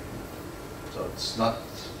Pi. So it's not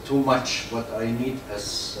too much what I need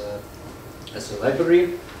as a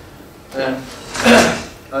library.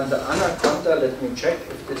 On the Anaconda, let me check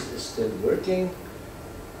if this is still working.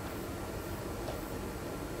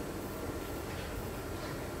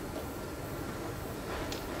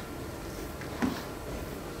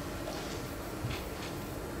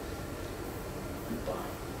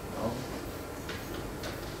 No.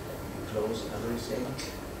 Close everything.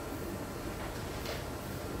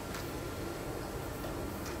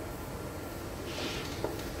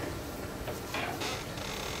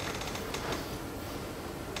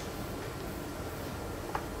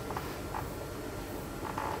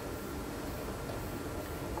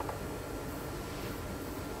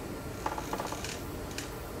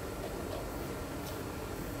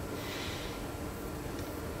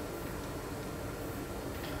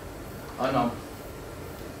 Oh no.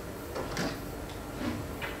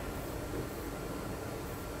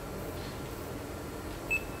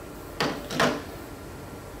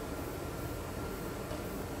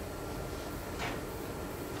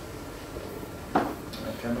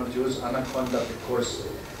 I cannot use Anaconda because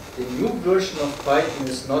the new version of Python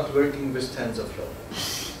is not working with TensorFlow.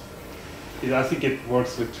 Yeah, I think it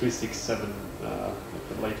works with 3.6.7,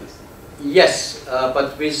 the latest. Yes,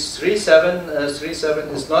 but with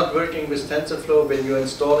 3.7 is not working with TensorFlow. When you're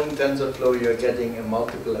installing TensorFlow, you're getting a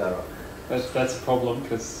multiple error. That's a problem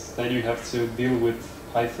because then you have to deal with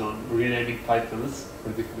Python, renaming Pythons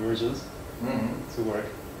for different versions to work.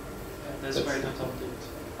 That's why I don't update.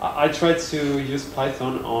 I tried to use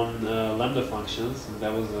Python on Lambda functions, and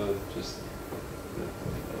that was just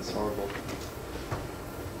that was horrible.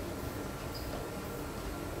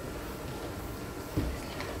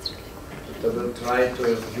 I will try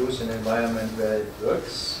to use an environment where it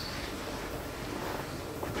works.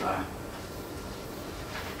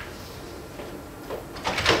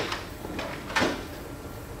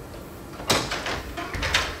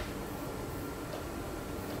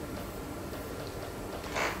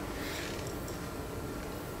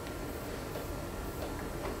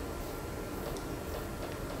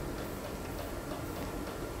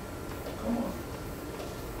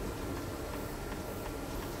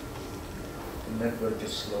 Network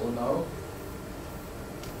is slow now.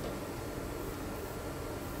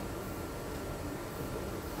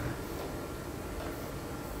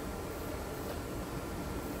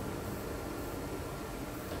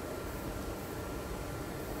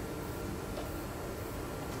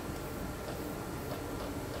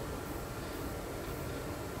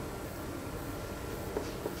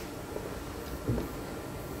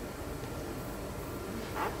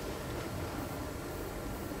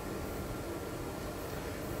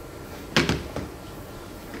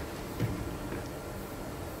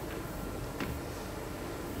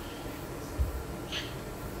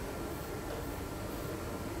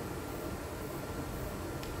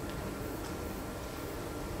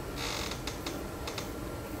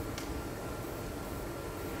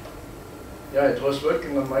 Yeah, it was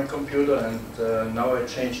working on my computer, and now I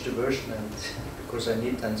changed the version, and because I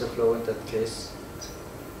need TensorFlow in that case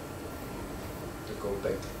to go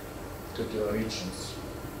back to the origins.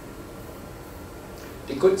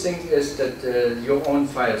 The good thing is that your own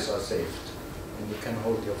files are saved, and you can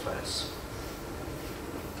hold your files.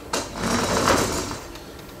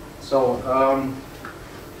 So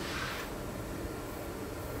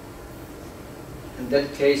in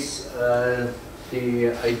that case,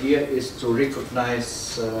 the idea is to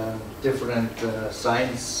recognize different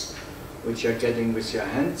signs which you're getting with your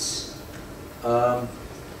hands.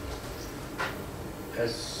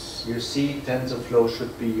 As you see, TensorFlow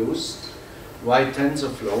should be used. Why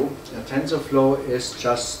TensorFlow? TensorFlow is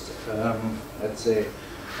just, let's say,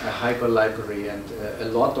 a hyper library, and a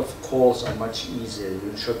lot of calls are much easier.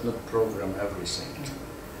 You should not program everything.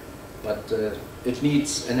 But it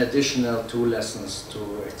needs an additional 2 lessons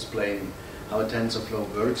to explain how TensorFlow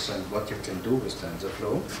works and what you can do with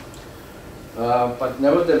TensorFlow. But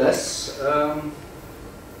nevertheless,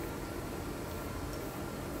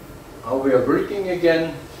 how we are working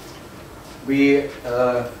again, we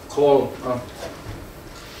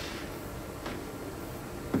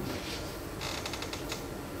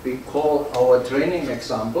call our training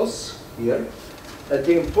examples here.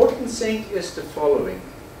 The important thing is the following.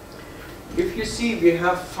 If you see, we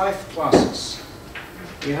have 5 classes.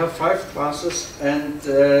 We have 5 classes, and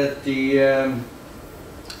the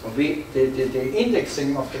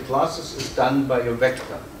indexing of the classes is done by a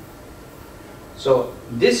vector. So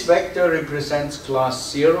this vector represents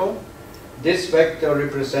class 0, this vector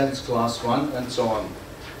represents class 1, and so on.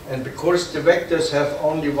 And because the vectors have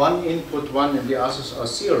only one input 1 and the others are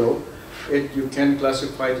 0, you can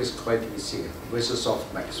classify this quite easy with a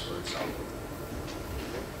softmax, for example.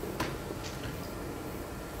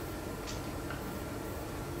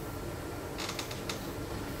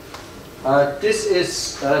 This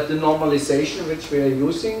is the normalization which we are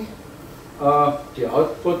using, the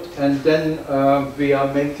output, and then we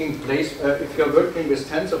are making place. If you are working with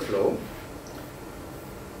TensorFlow,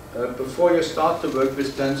 before you start to work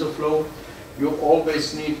with TensorFlow, you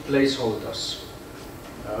always need placeholders.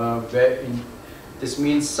 This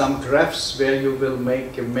means some graphs where you will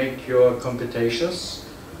make your computations.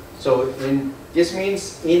 So this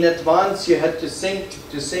means in advance you had to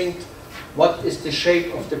think what is the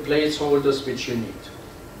shape of the placeholders which you need.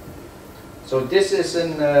 So this is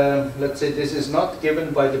let's say this is not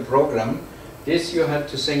given by the program. This you had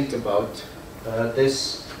to think about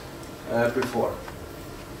this before.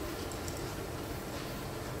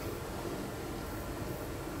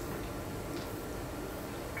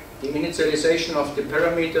 The initialization of the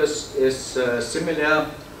parameters is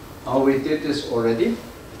similar how we did this already.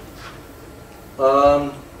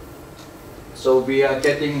 So we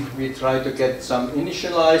try to get some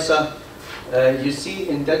initializer. You see,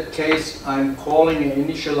 in that case, I'm calling an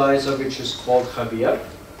initializer which is called Javier.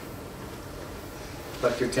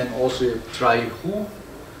 But you can also try who,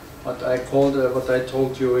 what I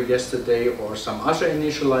told you yesterday, or some other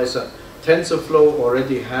initializer. TensorFlow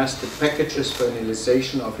already has the packages for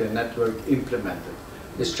initialization of your network implemented.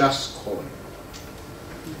 It's just calling.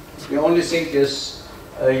 The only thing is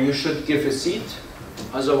you should give a seed,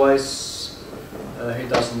 otherwise he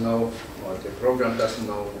doesn't know, or the program doesn't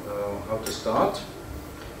know how to start.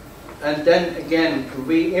 And then again,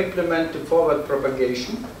 we implement the forward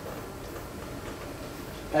propagation.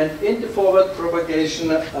 And in the forward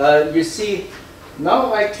propagation, you see,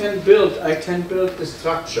 now I can build the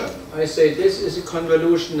structure. I say this is a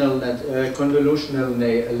convolutional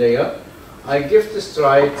layer. I give the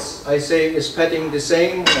strides. I say is padding the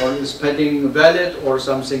same, or is padding valid, or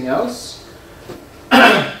something else.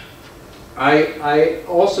 I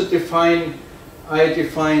also define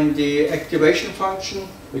the activation function,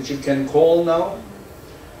 which you can call now,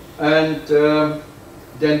 and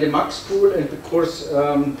then the max pool. And of course,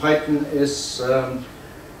 Python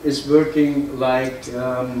is working like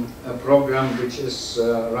a program which is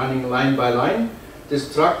running line by line. The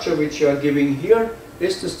structure which you are giving here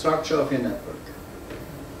is the structure of your network.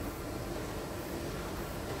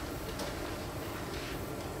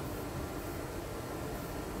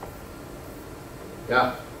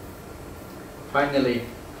 Yeah. Finally,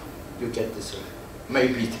 you get this,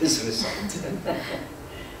 maybe this result.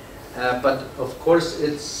 But of course,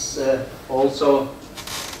 it's also.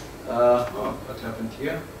 Oh, what happened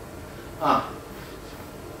here?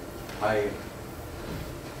 Here.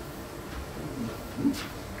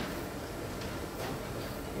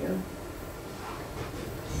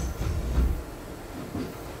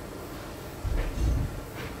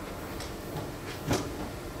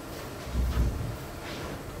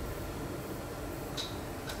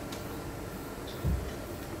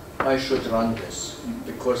 I should run this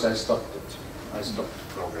because I stopped it. I stopped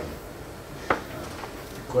the program.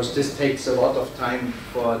 Because this takes a lot of time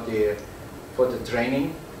for the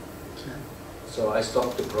training, so I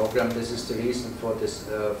stopped the program. This is the reason for this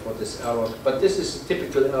error. But this is a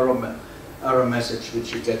typical error message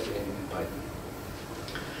which you get in Python.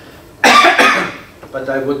 But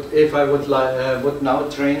if I would now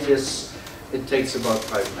train this, it takes about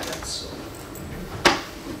 5 minutes.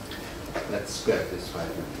 So let's spare this 5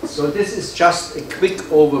 minutes. So this is just a quick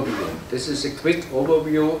overview. This is a quick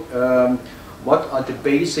overview. What are the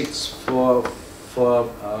basics for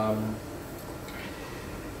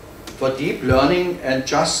deep learning, and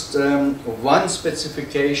just one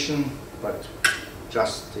specification, but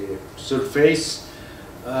just the surface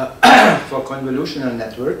for convolutional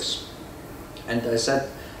networks. And I said,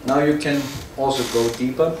 now you can also go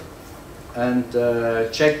deeper and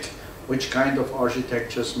check which kind of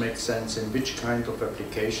architectures make sense in which kind of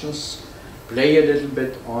applications. Play a little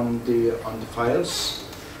bit on the files.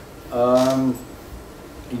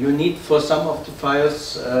 you need for some of the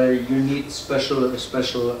files, you need special, let's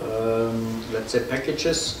say,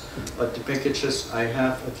 packages. But the packages I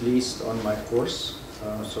have at least on my course,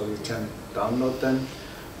 so you can download them,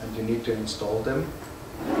 and you need to install them.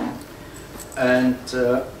 And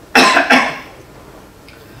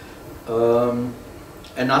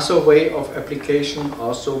another way of application,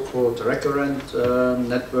 also called recurrent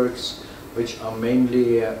networks, which are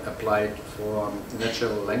mainly applied for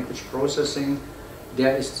natural language processing.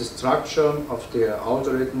 There is the structure of the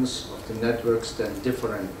algorithms of the networks then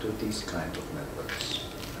different to these kind of networks.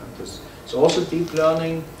 It's also deep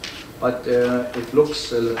learning, but it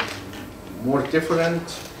looks more different.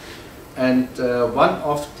 And one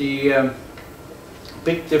of the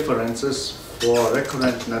big differences for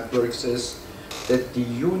recurrent networks is that the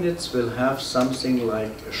units will have something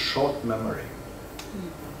like a short memory.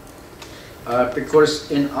 Because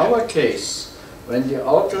in our case, when the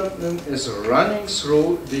algorithm is running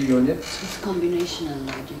through the unit, it's combinational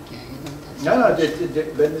logic, yeah,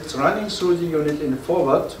 when it's running through the unit in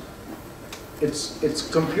forward, it's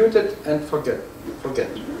computed and forget,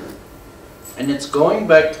 and it's going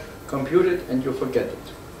back, computed, and you forget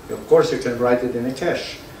it. Of course, you can write it in a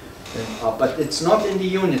cache, but it's not in the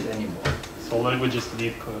unit anymore. So languages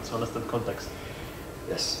need to understand context.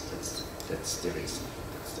 Yes, that's the reason.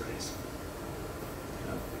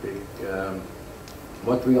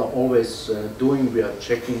 What we are always doing, we are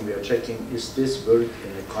checking, is this word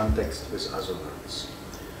in a context with other words.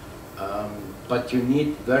 But you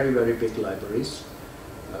need very, very big libraries.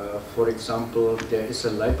 For example, there is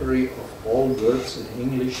a library of all words in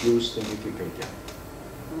English used in Wikipedia.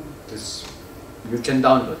 You can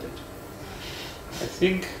download it. I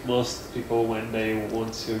think most people, when they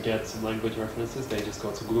want to get some language references, they just go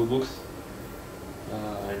to Google Books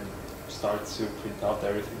and start to print out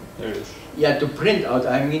everything there is. Yeah, to print out.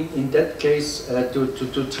 I mean, in that case,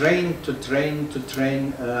 to train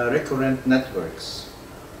recurrent networks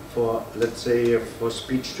for, let's say, for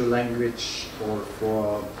speech to language, or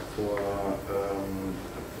for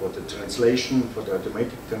the translation, for the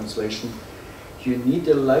automatic translation. You need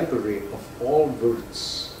a library of all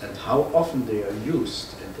words and how often they are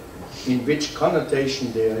used and in which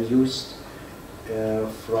connotation they are used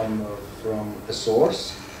from a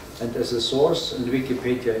source, and as a source, and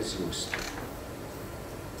Wikipedia is used.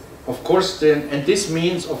 Of course, and this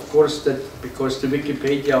means, of course, that because the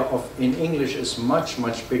Wikipedia in English is much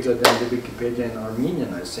bigger than the Wikipedia in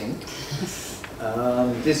Armenian, I think.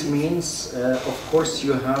 This means, of course,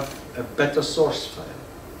 you have a better source file.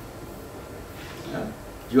 Yeah.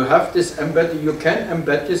 You have this embedded, you can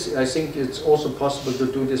embed this. I think it's also possible to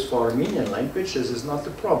do this for Armenian language. This is not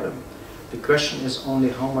the problem. The question is only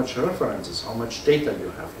how much references, how much data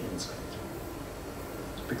you have inside.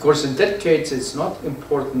 Because in that case, it's not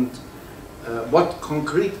important what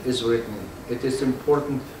concrete is written. It is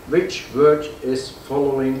important which word is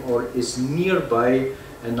following or is nearby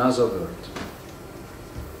another word.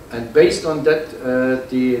 And based on that,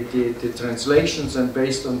 the translations, and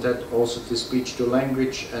based on that also the speech to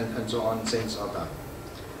language and so on, things are done.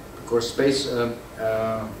 Because space,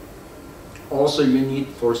 also you need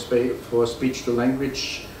for speech to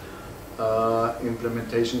language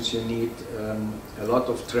implementations, you need a lot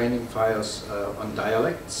of training files on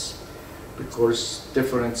dialects, because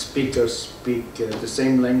different speakers speak the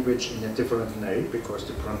same language in a different way, because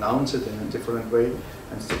they pronounce it in a different way.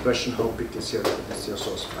 And it's the question, how big is your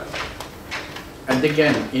source file? And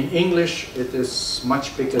again, in English, it is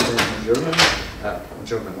much bigger than in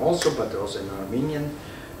German also, but also in Armenian,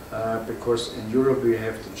 because in Europe we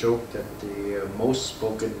have the joke that the most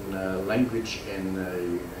spoken language in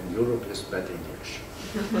Europe is bad English.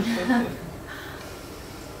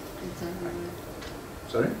 It's everywhere.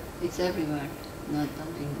 Sorry? It's everywhere, not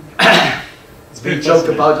English. We joke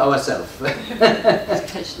about ourselves.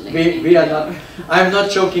 Especially. we are not. I'm not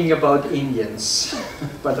joking about Indians,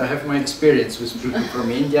 but I have my experience with people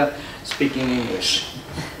from India speaking English.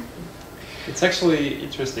 It's actually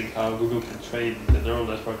interesting how Google can train the neural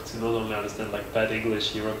network to not only understand like bad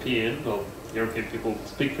English European, well, European people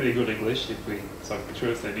speak pretty good English if we talk the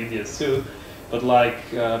truth, and Indians too, but like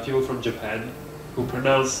people from Japan who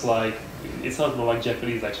pronounce like, it sounds more like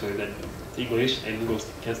Japanese actually than English, and Google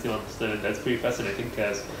can still understand it. That's pretty fascinating,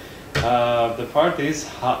 because the part is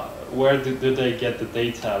where do they get the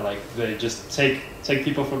data? Like they just take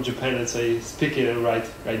people from Japan and say speak it and write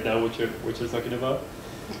down what you're talking about.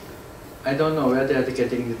 I don't know where they are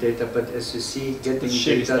getting the data, but as you see, getting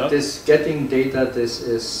data, this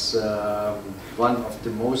is one of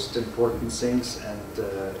the most important things, and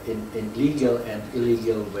in legal and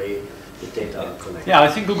illegal way, the data are collected. Yeah, I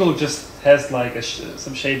think Google just has like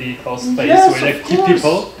some shady closed space Yes, where they of keep course.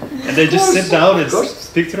 people and they just sit down and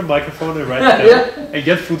speak to the microphone and write it down and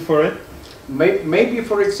get food for it. Maybe,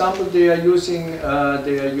 for example, they are using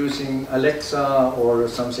Alexa or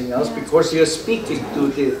something else because you're speaking to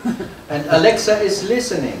the, and Alexa is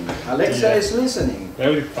listening. Alexa is listening.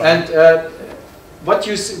 Very fun. And what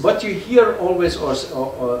you hear always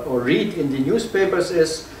or read in the newspapers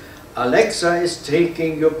is Alexa is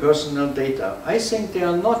taking your personal data. I think they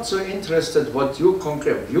are not so interested what you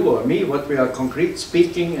or me, what we are concrete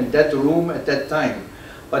speaking in that room at that time,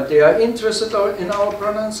 but they are interested in our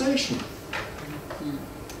pronunciation.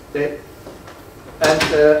 As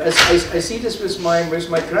I see this with my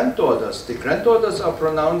granddaughters. The granddaughters are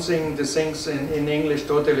pronouncing the things in English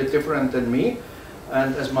totally different than me,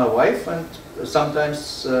 and as my wife. And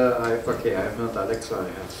sometimes I have not Alexa. I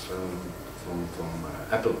have from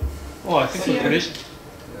Apple. Oh, I think it's British.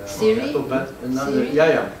 Siri? Apple, but Siri?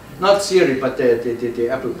 yeah, not Siri, but the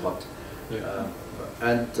Apple Pod. Yeah.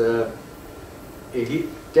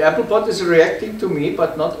 The Apple Pod is reacting to me,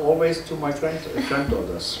 but not always to my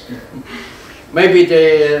granddaughters. Maybe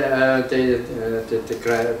let's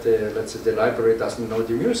say the library doesn't know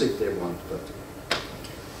the music they want, but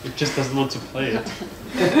It just doesn't want to play it.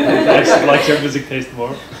 I like your music taste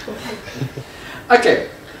more. okay.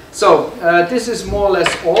 So this is more or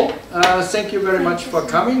less all. Thank you very much for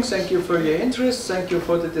coming. Thank you for your interest. Thank you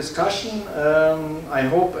for the discussion. I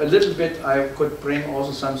hope a little bit I could bring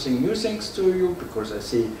also something new things to you, because I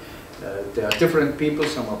see there are different people.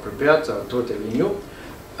 Some are prepared, some are totally new.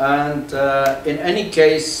 And in any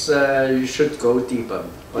case, you should go deeper.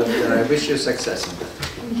 But I wish you success in that.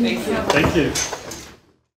 Thank you. Thank you.